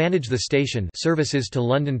Railway who manage the station services to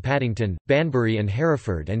London Paddington, Banbury and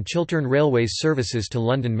Hereford and Chiltern Railways services to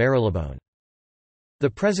London Marylebone. The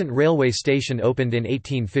present railway station opened in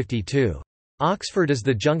 1852. Oxford is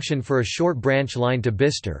the junction for a short branch line to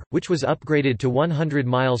Bicester, which was upgraded to 100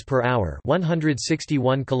 miles per hour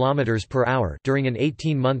 (161 kilometers per hour) during an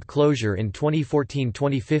 18-month closure in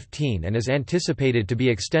 2014-2015 and is anticipated to be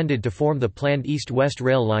extended to form the planned east-west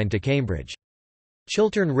rail line to Cambridge.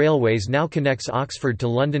 Chiltern Railways now connects Oxford to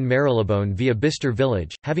London Marylebone via Bicester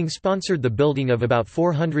Village, having sponsored the building of about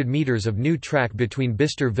 400 metres of new track between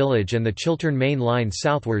Bicester Village and the Chiltern Main Line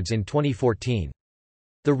southwards in 2014.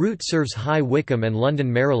 The route serves High Wycombe and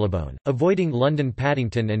London Marylebone, avoiding London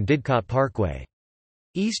Paddington and Didcot Parkway.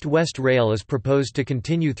 East-west rail is proposed to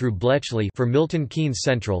continue through Bletchley for Milton Keynes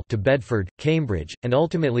Central to Bedford, Cambridge, and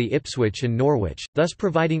ultimately Ipswich and Norwich, thus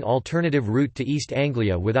providing alternative route to East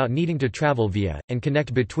Anglia without needing to travel via, and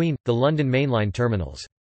connect between, the London mainline terminals.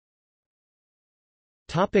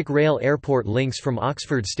 Rail airport links from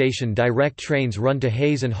Oxford Station. Direct trains run to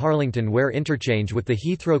Hayes and Harlington where interchange with the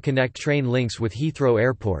Heathrow Connect train links with Heathrow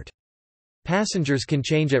Airport. Passengers can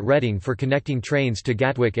change at Reading for connecting trains to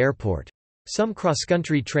Gatwick Airport. Some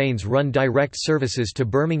cross-country trains run direct services to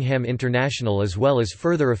Birmingham International as well as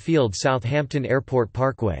further afield Southampton Airport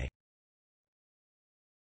Parkway.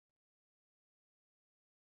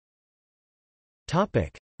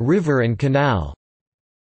 River and canal.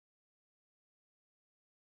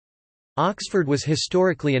 Oxford was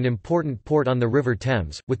historically an important port on the River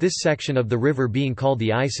Thames, with this section of the river being called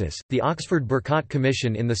the Isis. The Oxford-Burcott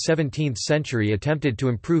Commission in the 17th century attempted to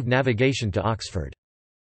improve navigation to Oxford.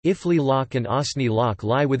 Iffley Lock and Osney Lock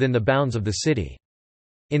lie within the bounds of the city.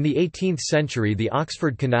 In the 18th century, the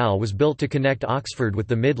Oxford Canal was built to connect Oxford with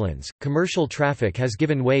the Midlands. Commercial traffic has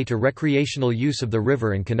given way to recreational use of the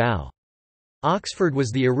river and canal. Oxford was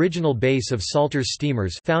the original base of Salter's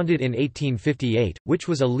Steamers, founded in 1858, which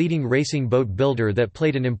was a leading racing boat builder that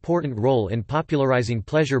played an important role in popularising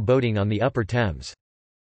pleasure boating on the Upper Thames.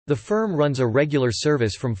 The firm runs a regular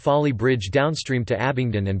service from Folly Bridge downstream to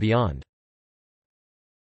Abingdon and beyond.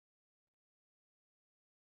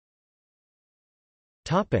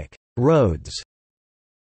 Roads.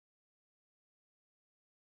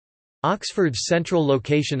 Oxford's central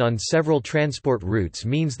location on several transport routes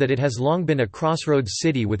means that it has long been a crossroads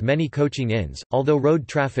city with many coaching inns, although road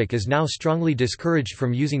traffic is now strongly discouraged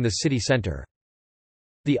from using the city centre.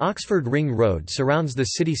 The Oxford Ring Road surrounds the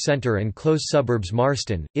city centre and close suburbs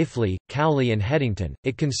Marston, Iffley, Cowley and Headington.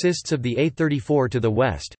 It consists of the A34 to the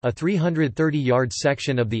west, a 330-yard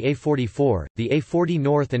section of the A44, the A40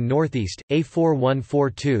 north and northeast,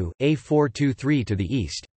 A4142, A423 to the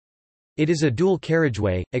east. It is a dual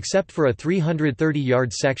carriageway, except for a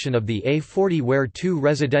 330-yard section of the A40 where two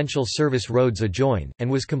residential service roads adjoin, and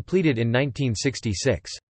was completed in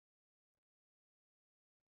 1966.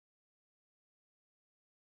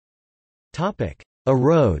 A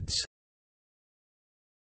roads.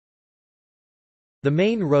 The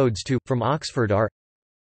main roads to, from Oxford are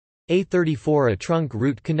A34, a trunk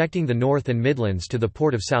route connecting the North and Midlands to the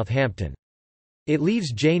Port of Southampton. It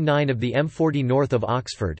leaves J9 of the M40 north of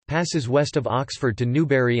Oxford, passes west of Oxford to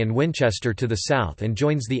Newbury and Winchester to the south and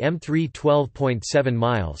joins the M3 12.7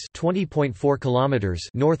 miles (20.4 kilometers)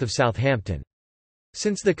 north of Southampton.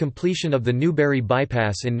 Since the completion of the Newbury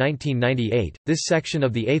Bypass in 1998, this section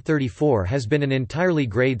of the A34 has been an entirely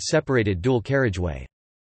grade-separated dual carriageway.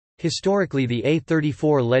 Historically the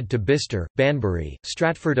A34 led to Bicester, Banbury,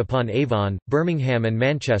 Stratford-upon-Avon, Birmingham and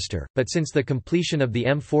Manchester, but since the completion of the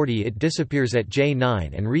M40 it disappears at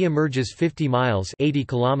J9 and re-emerges 50 miles 80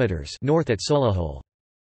 kilometers north at Solihull.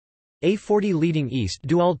 A40 leading east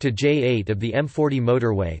Duald to J8 of the M40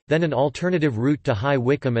 motorway, then an alternative route to High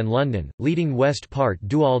Wycombe and London, leading west part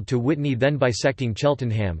Duald to Witney then bisecting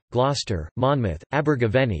Cheltenham, Gloucester, Monmouth,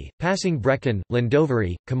 Abergavenny, passing Brecon,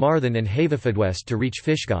 Llandovery, Carmarthen and Haverfordwest to reach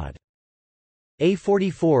Fishguard.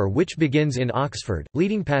 A44 which begins in Oxford,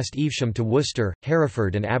 leading past Evesham to Worcester,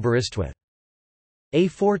 Hereford and Aberystwyth.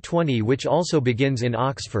 A420 which also begins in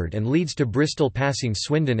Oxford and leads to Bristol passing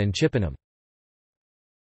Swindon and Chippenham.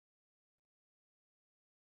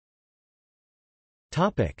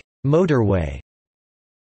 Motorway.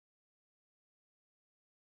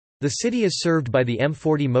 The city is served by the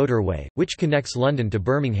M40 motorway, which connects London to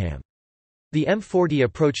Birmingham. The M40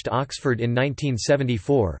 approached Oxford in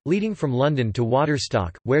 1974, leading from London to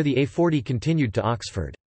Waterstock, where the A40 continued to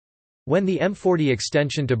Oxford. When the M40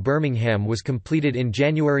 extension to Birmingham was completed in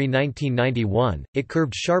January 1991, it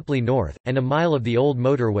curved sharply north, and a mile of the old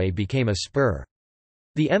motorway became a spur.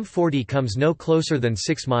 The M40 comes no closer than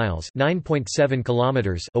 6 miles (9.7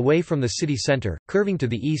 kilometers) away from the city centre, curving to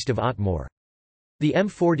the east of Otmore. The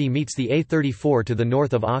M40 meets the A34 to the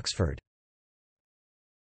north of Oxford.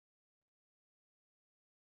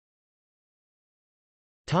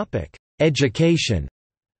 Education.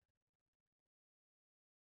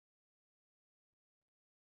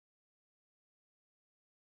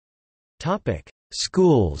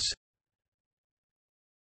 Schools.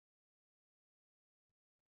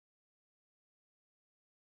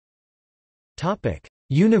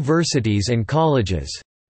 Universities and colleges.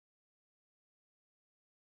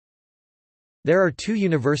 There are two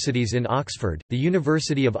universities in Oxford, the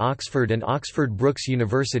University of Oxford and Oxford Brookes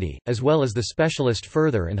University, as well as the specialist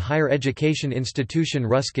further and higher education institution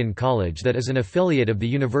Ruskin College that is an affiliate of the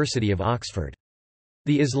University of Oxford.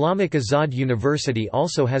 The Islamic Azad University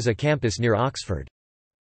also has a campus near Oxford.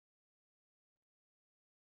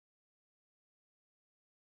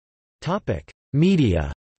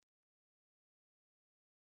 Media.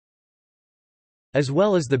 As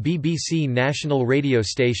well as the BBC national radio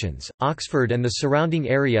stations, Oxford and the surrounding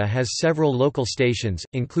area has several local stations,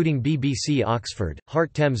 including BBC Oxford,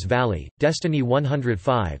 Heart Thames Valley, Destiny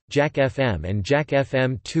 105, Jack FM and Jack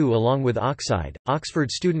FM 2 along with Oxide,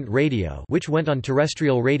 Oxford Student Radio which went on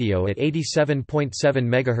terrestrial radio at 87.7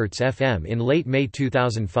 MHz FM in late May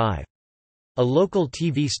 2005. A local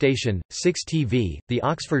TV station, 6TV, the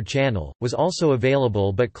Oxford Channel, was also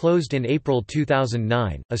available but closed in April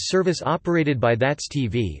 2009. A service operated by That's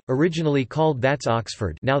TV, originally called That's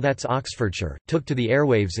Oxford, now That's Oxfordshire, took to the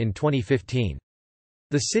airwaves in 2015.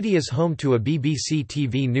 The city is home to a BBC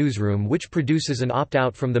TV newsroom which produces an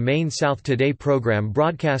opt-out from the main South Today programme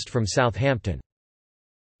broadcast from Southampton.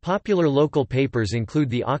 Popular local papers include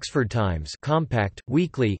the Oxford Times compact,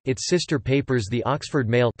 weekly, its sister papers the Oxford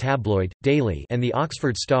Mail tabloid, daily and the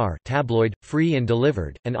Oxford Star tabloid, free and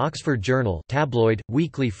delivered, and Oxford Journal tabloid,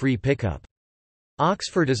 weekly free pickup.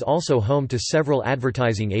 Oxford is also home to several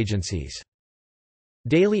advertising agencies.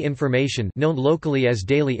 Daily Information, known locally as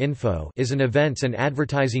Daily Info, is an events and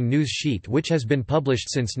advertising news sheet which has been published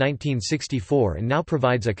since 1964 and now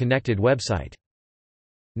provides a connected website.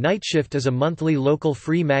 Nightshift is a monthly local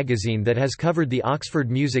free magazine that has covered the Oxford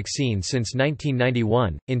music scene since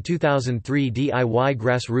 1991. In 2003, DIY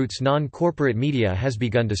grassroots non-corporate media has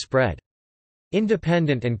begun to spread.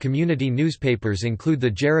 Independent and community newspapers include the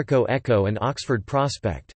Jericho Echo and Oxford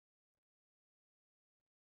Prospect.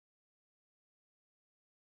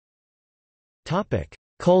 Topic: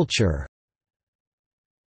 Culture.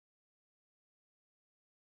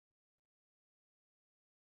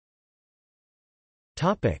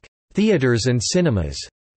 Theatres and cinemas.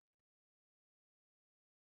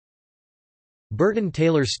 Burton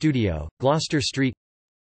Taylor Studio, Gloucester Street.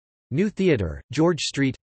 New Theatre, George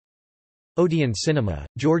Street. Odeon Cinema,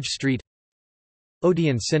 George Street.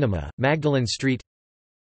 Odeon Cinema, Magdalen Street.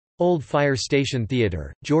 Old Fire Station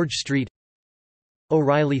Theatre, George Street.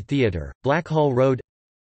 O'Reilly Theatre, Blackhall Road.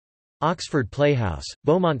 Oxford Playhouse,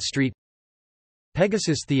 Beaumont Street.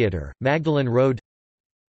 Pegasus Theatre, Magdalen Road.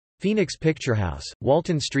 Phoenix Picture House,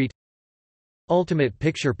 Walton Street. Ultimate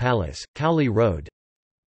Picture Palace, Cowley Road.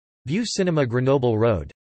 View Cinema, Grenoble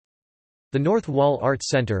Road. The North Wall Arts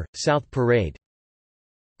Centre, South Parade.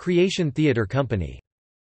 Creation Theatre Company.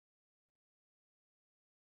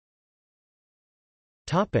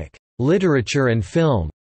 Literature and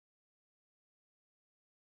film.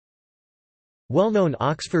 Well-known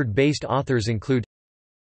Oxford-based authors include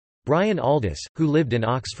Brian Aldiss, who lived in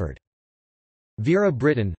Oxford. Vera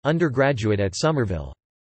Britton, undergraduate at Somerville.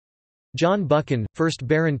 John Buchan, 1st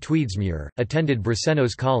Baron Tweedsmuir, attended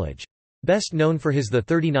Brasenose College. Best known for his The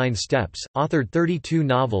 39 Steps, authored 32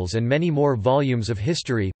 novels and many more volumes of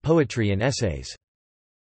history, poetry and essays.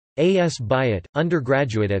 A. S. Byatt,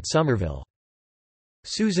 undergraduate at Somerville.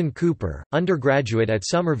 Susan Cooper, undergraduate at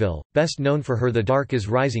Somerville, best known for her The Dark is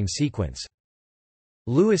Rising sequence.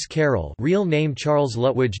 Lewis Carroll, real name Charles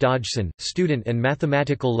Lutwidge Dodgson, student and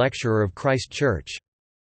mathematical lecturer of Christ Church.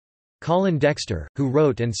 Colin Dexter, who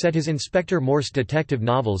wrote and set his Inspector Morse detective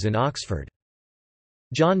novels in Oxford.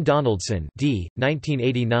 John Donaldson d.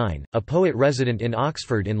 1989, a poet resident in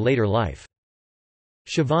Oxford in later life.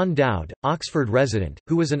 Siobhan Dowd, Oxford resident,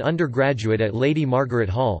 who was an undergraduate at Lady Margaret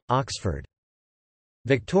Hall, Oxford.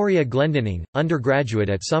 Victoria Glendinning, undergraduate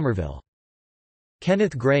at Somerville.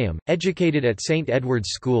 Kenneth Graham, educated at St Edward's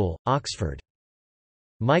School, Oxford.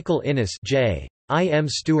 Michael Innes J. I. M.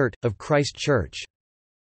 Stewart, of Christ Church.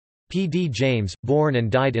 P. D. James, born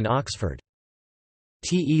and died in Oxford.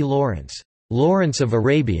 T. E. Lawrence, Lawrence of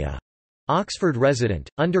Arabia, Oxford resident,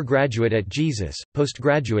 undergraduate at Jesus,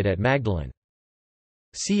 postgraduate at Magdalen.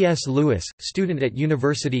 C. S. Lewis, student at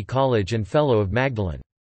University College and Fellow of Magdalen.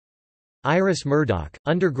 Iris Murdoch,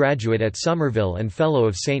 undergraduate at Somerville and Fellow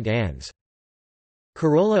of St. Anne's.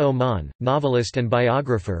 Carola Oman, novelist and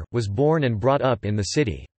biographer, was born and brought up in the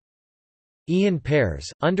city. Ian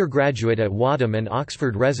Pears, undergraduate at Wadham and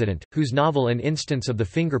Oxford resident, whose novel An Instance of the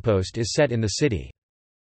Fingerpost is set in the city.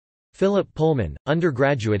 Philip Pullman,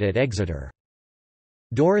 undergraduate at Exeter.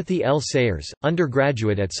 Dorothy L. Sayers,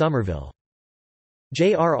 undergraduate at Somerville.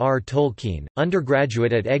 J. R. R. Tolkien,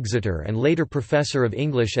 undergraduate at Exeter and later professor of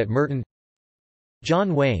English at Merton.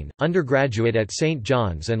 John Wayne, undergraduate at St.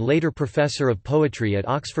 John's and later professor of poetry at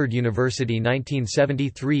Oxford University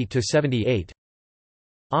 1973–78.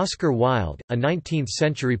 Oscar Wilde, a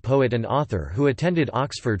 19th-century poet and author who attended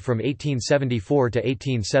Oxford from 1874 to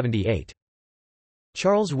 1878.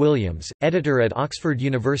 Charles Williams, editor at Oxford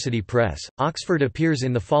University Press, Oxford appears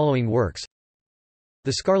in the following works: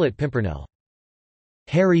 The Scarlet Pimpernel,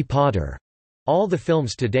 Harry Potter, all the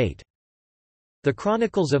films to date, The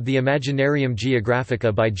Chronicles of the Imaginarium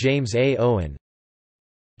Geographica by James A. Owen,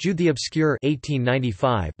 Jude the Obscure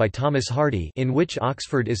 1895 by Thomas Hardy, in which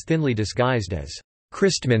Oxford is thinly disguised as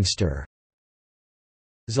Christminster,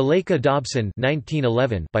 Zuleika Dobson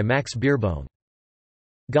 1911 by Max Beerbohm,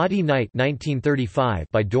 Gaudy Night 1935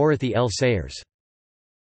 by Dorothy L. Sayers,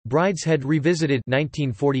 Brideshead Revisited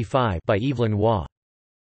 1945 by Evelyn Waugh,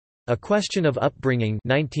 A Question of Upbringing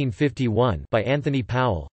 1951 by Anthony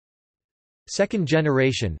Powell, Second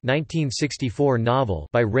Generation 1964 novel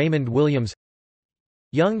by Raymond Williams,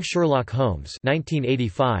 Young Sherlock Holmes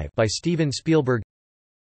 1985 by Steven Spielberg,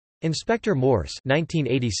 Inspector Morse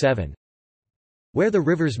 1987, Where the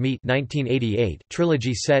Rivers Meet 1988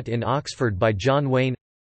 trilogy set in Oxford by John Wayne,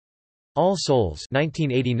 All Souls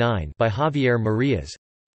 1989 by Javier Marias,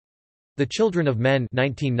 The Children of Men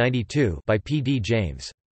 1992 by P. D.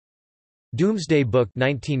 James, Doomsday Book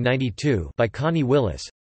 1992 by Connie Willis,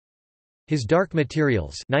 His Dark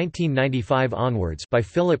Materials 1995 onwards by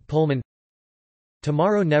Philip Pullman,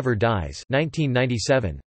 Tomorrow Never Dies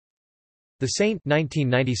 1997, The Saint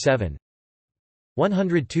 1997,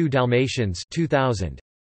 102 Dalmatians 2000,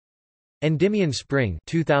 Endymion Spring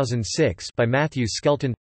 2006 by Matthew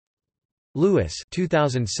Skelton, Lewis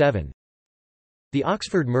 2007, The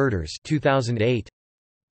Oxford Murders 2008,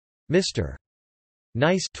 Mr.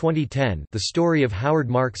 Nice 2010, The Story of Howard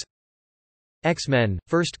Marks, X-Men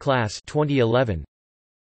First Class 2011,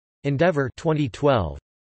 Endeavour 2012,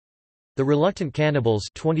 The Reluctant Cannibals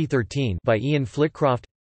 2013 by Ian Flitcroft,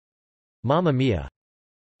 Mamma Mia!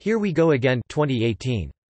 Here We Go Again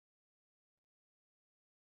 2018.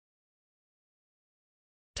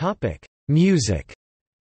 Topic: Music.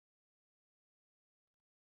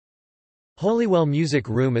 Holywell Music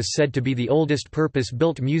Room is said to be the oldest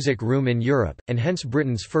purpose-built music room in Europe, and hence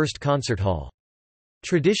Britain's first concert hall.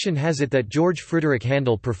 Tradition has it that George Frideric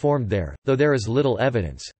Handel performed there, though there is little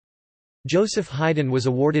evidence. Joseph Haydn was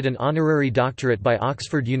awarded an honorary doctorate by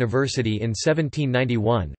Oxford University in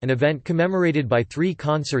 1791, an event commemorated by 3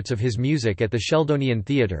 concerts of his music at the Sheldonian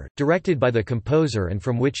Theatre, directed by the composer and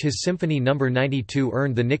from which his Symphony No. 92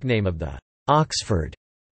 earned the nickname of the Oxford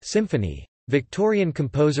Symphony. Victorian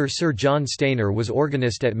composer Sir John Stainer was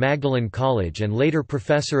organist at Magdalen College and later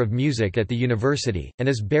professor of music at the university, and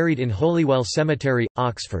is buried in Holywell Cemetery,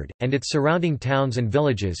 Oxford, and its surrounding towns and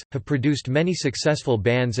villages, have produced many successful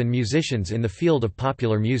bands and musicians in the field of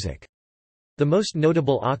popular music. The most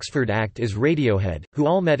notable Oxford act is Radiohead, who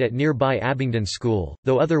all met at nearby Abingdon School,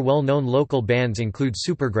 though other well-known local bands include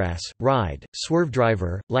Supergrass, Ride,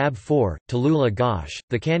 Swervedriver, Lab 4, Tallulah Gosh,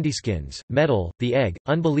 The Candyskins, Metal, The Egg,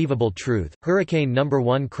 Unbelievable Truth, Hurricane No.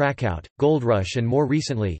 1 Crackout, Gold Rush and more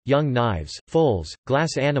recently, Young Knives, Foals,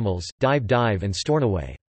 Glass Animals, Dive Dive and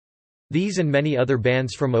Stornoway. These and many other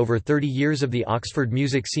bands from over 30 years of the Oxford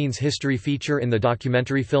music scene's history feature in the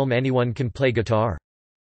documentary film Anyone Can Play Guitar.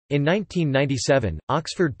 In 1997,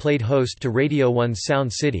 Oxford played host to Radio 1's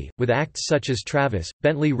Sound City, with acts such as Travis,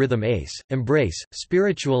 Bentley Rhythm Ace, Embrace,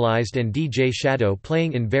 Spiritualized and DJ Shadow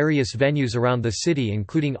playing in various venues around the city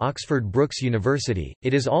including Oxford Brookes University.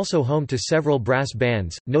 It is also home to several brass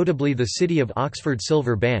bands, notably the City of Oxford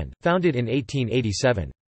Silver Band, founded in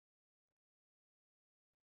 1887.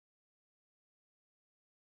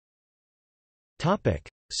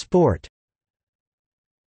 Sport.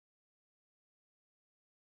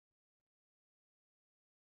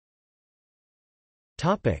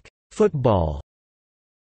 Football.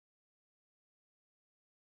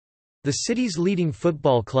 The city's leading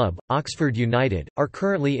football club, Oxford United, are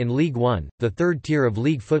currently in League One, the third tier of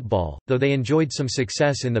league football, though they enjoyed some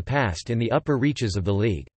success in the past in the upper reaches of the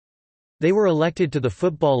league. They were elected to the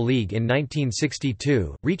Football League in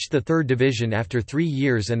 1962, reached the third division after 3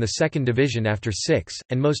 years and the second division after 6,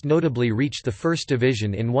 and most notably reached the first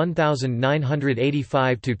division in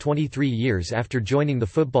 1985 to 23 years after joining the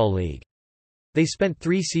Football League. They spent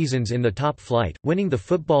 3 seasons in the top flight, winning the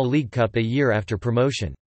Football League Cup a year after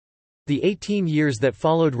promotion. The 18 years that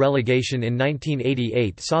followed relegation in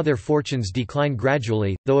 1988 saw their fortunes decline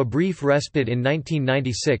gradually, though a brief respite in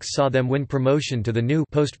 1996 saw them win promotion to the new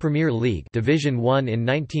Post-Premier League Division 1 in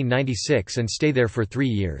 1996 and stay there for 3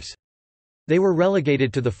 years. They were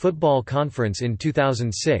relegated to the Football Conference in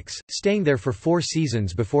 2006, staying there for 4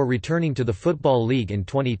 seasons before returning to the Football League in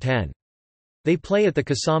 2010. They play at the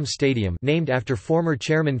Kassam Stadium, named after former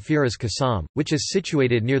chairman Firas Kassam, which is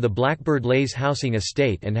situated near the Blackbird Leys housing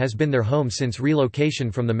estate and has been their home since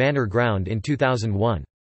relocation from the Manor Ground in 2001.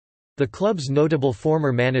 The club's notable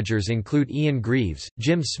former managers include Ian Greaves,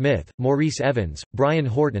 Jim Smith, Maurice Evans, Brian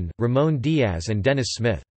Horton, Ramon Diaz and Dennis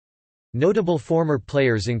Smith. Notable former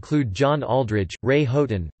players include John Aldridge, Ray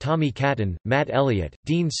Houghton, Tommy Catton, Matt Elliott,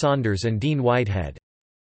 Dean Saunders and Dean Whitehead.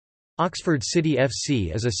 Oxford City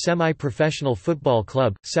FC is a semi-professional football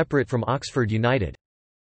club, separate from Oxford United.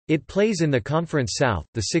 It plays in the Conference South,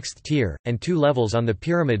 the 6th tier, and 2 levels on the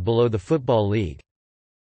pyramid below the Football League.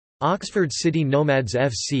 Oxford City Nomads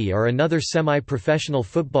FC are another semi-professional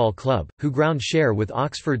football club, who ground share with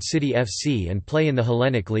Oxford City FC and play in the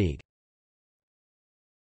Hellenic League.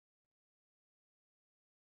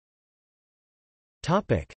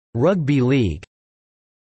 Rugby League.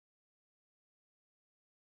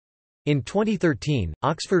 In 2013,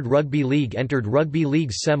 Oxford Rugby League entered Rugby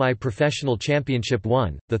League's semi-professional Championship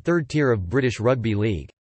 1, the 3rd tier of British Rugby League.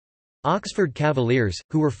 Oxford Cavaliers,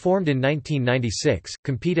 who were formed in 1996,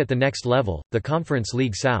 compete at the next level, the Conference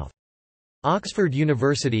League South. Oxford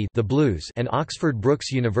University, the Blues, and Oxford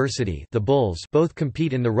Brookes University, the Bulls, both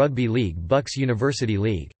compete in the Rugby League Bucks University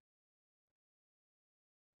League.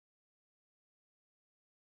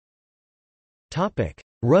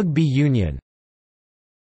 Rugby Union.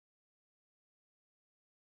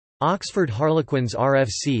 Oxford Harlequins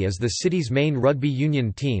RFC is the city's main rugby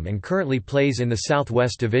union team and currently plays in the South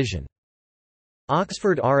West Division.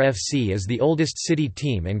 Oxford RFC is the oldest city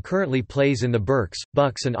team and currently plays in the Berks,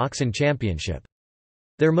 Bucks and Oxen Championship.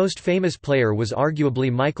 Their most famous player was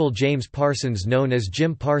arguably Michael James Parsons, known as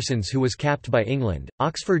Jim Parsons, who was capped by England.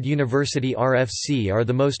 Oxford University RFC are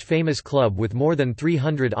the most famous club, with more than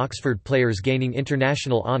 300 Oxford players gaining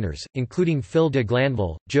international honours, including Phil de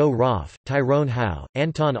Glanville, Joe Roff, Tyrone Howe,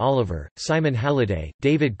 Anton Oliver, Simon Halliday,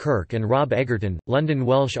 David Kirk and Rob Egerton. London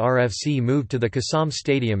Welsh RFC moved to the Kassam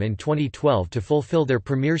Stadium in 2012 to fulfil their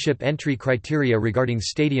Premiership entry criteria regarding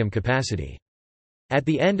stadium capacity. At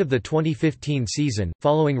the end of the 2015 season,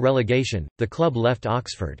 following relegation, the club left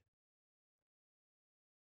Oxford.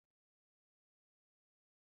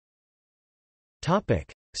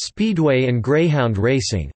 Speedway and greyhound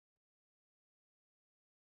racing.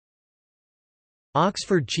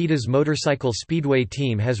 Oxford Cheetahs motorcycle speedway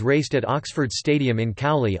team has raced at Oxford Stadium in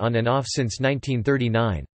Cowley on and off since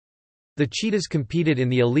 1939. The Cheetahs competed in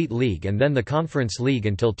the Elite League and then the Conference League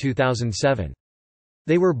until 2007.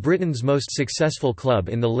 They were Britain's most successful club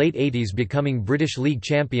in the late 80s, becoming British League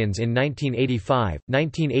champions in 1985,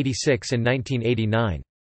 1986 and 1989.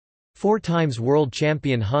 4 times world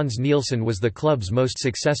champion Hans Nielsen was the club's most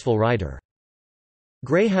successful rider.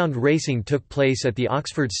 Greyhound racing took place at the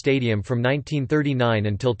Oxford Stadium from 1939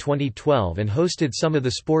 until 2012 and hosted some of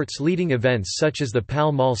the sport's leading events such as the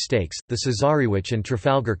Pall Mall Stakes, the Cesarewitch and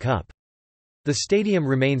Trafalgar Cup. The stadium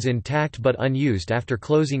remains intact but unused after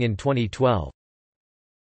closing in 2012.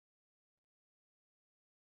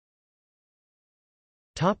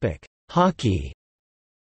 Hockey.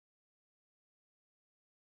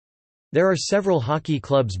 There are several hockey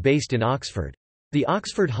clubs based in Oxford. The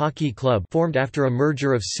Oxford Hockey Club, formed after a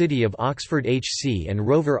merger of City of Oxford HC and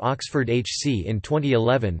Rover Oxford HC in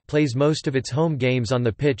 2011, plays most of its home games on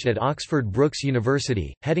the pitch at Oxford Brookes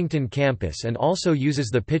University, Headington campus, and also uses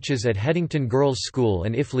the pitches at Headington Girls' School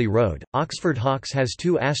and Iffley Road. Oxford Hawks has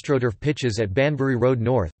 2 AstroTurf pitches at Banbury Road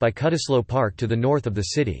North, by Cutteslowe Park to the north of the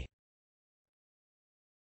city.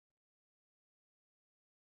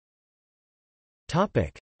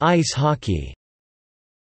 Ice hockey.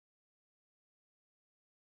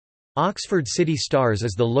 Oxford City Stars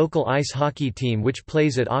is the local ice hockey team which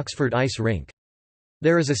plays at Oxford Ice Rink.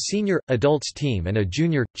 There is a senior, adults team and a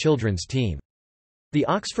junior, children's team. The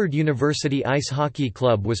Oxford University Ice Hockey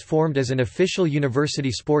Club was formed as an official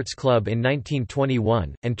university sports club in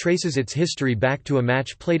 1921, and traces its history back to a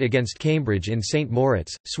match played against Cambridge in St.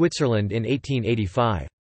 Moritz, Switzerland in 1885.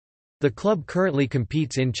 The club currently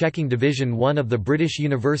competes in Checking Division 1 of the British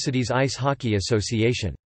Universities Ice Hockey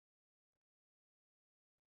Association.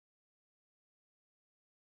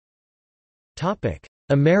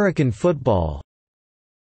 American football.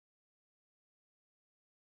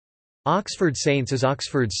 Oxford Saints is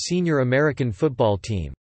Oxford's senior American football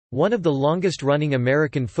team. One of the longest-running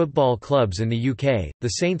American football clubs in the UK, the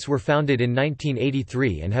Saints were founded in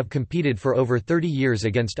 1983 and have competed for over 30 years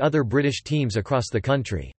against other British teams across the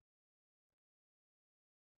country.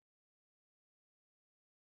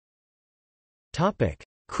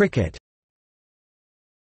 Cricket.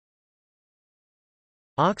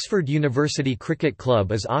 Oxford University Cricket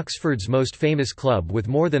Club is Oxford's most famous club, with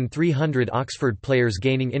more than 300 Oxford players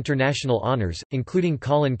gaining international honours, including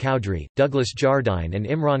Colin Cowdrey, Douglas Jardine and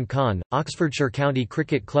Imran Khan. Oxfordshire County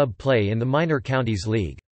Cricket Club play in the Minor Counties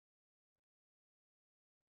League.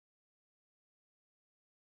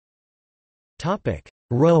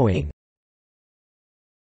 Rowing.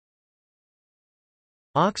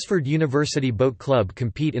 Oxford University Boat Club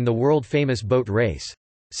compete in the world-famous boat race.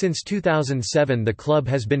 Since 2007 the club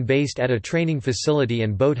has been based at a training facility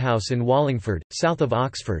and boathouse in Wallingford, south of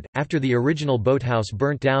Oxford, after the original boathouse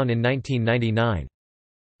burnt down in 1999.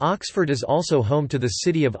 Oxford is also home to the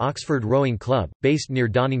City of Oxford Rowing Club, based near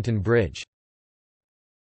Donington Bridge.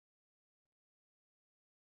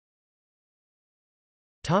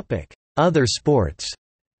 Other sports.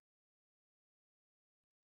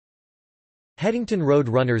 Headington Road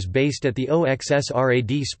Runners, based at the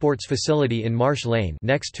OXSRAD Sports Facility in Marsh Lane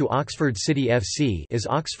next to Oxford City FC, is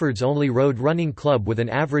Oxford's only road running club with an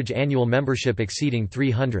average annual membership exceeding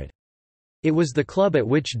 300. It was the club at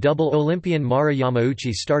which double Olympian Mara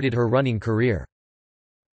Yamauchi started her running career.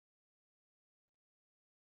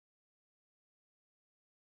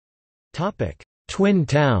 Twin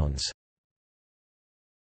towns.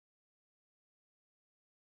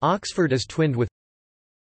 Oxford is twinned with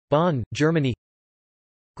Bonn, Germany,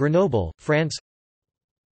 Grenoble, France,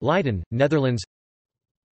 Leiden, Netherlands,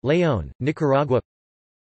 León, Nicaragua,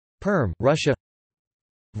 Perm, Russia,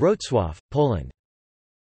 Wrocław, Poland.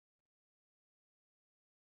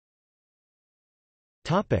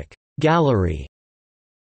 Gallery.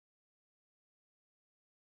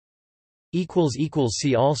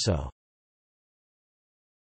 See also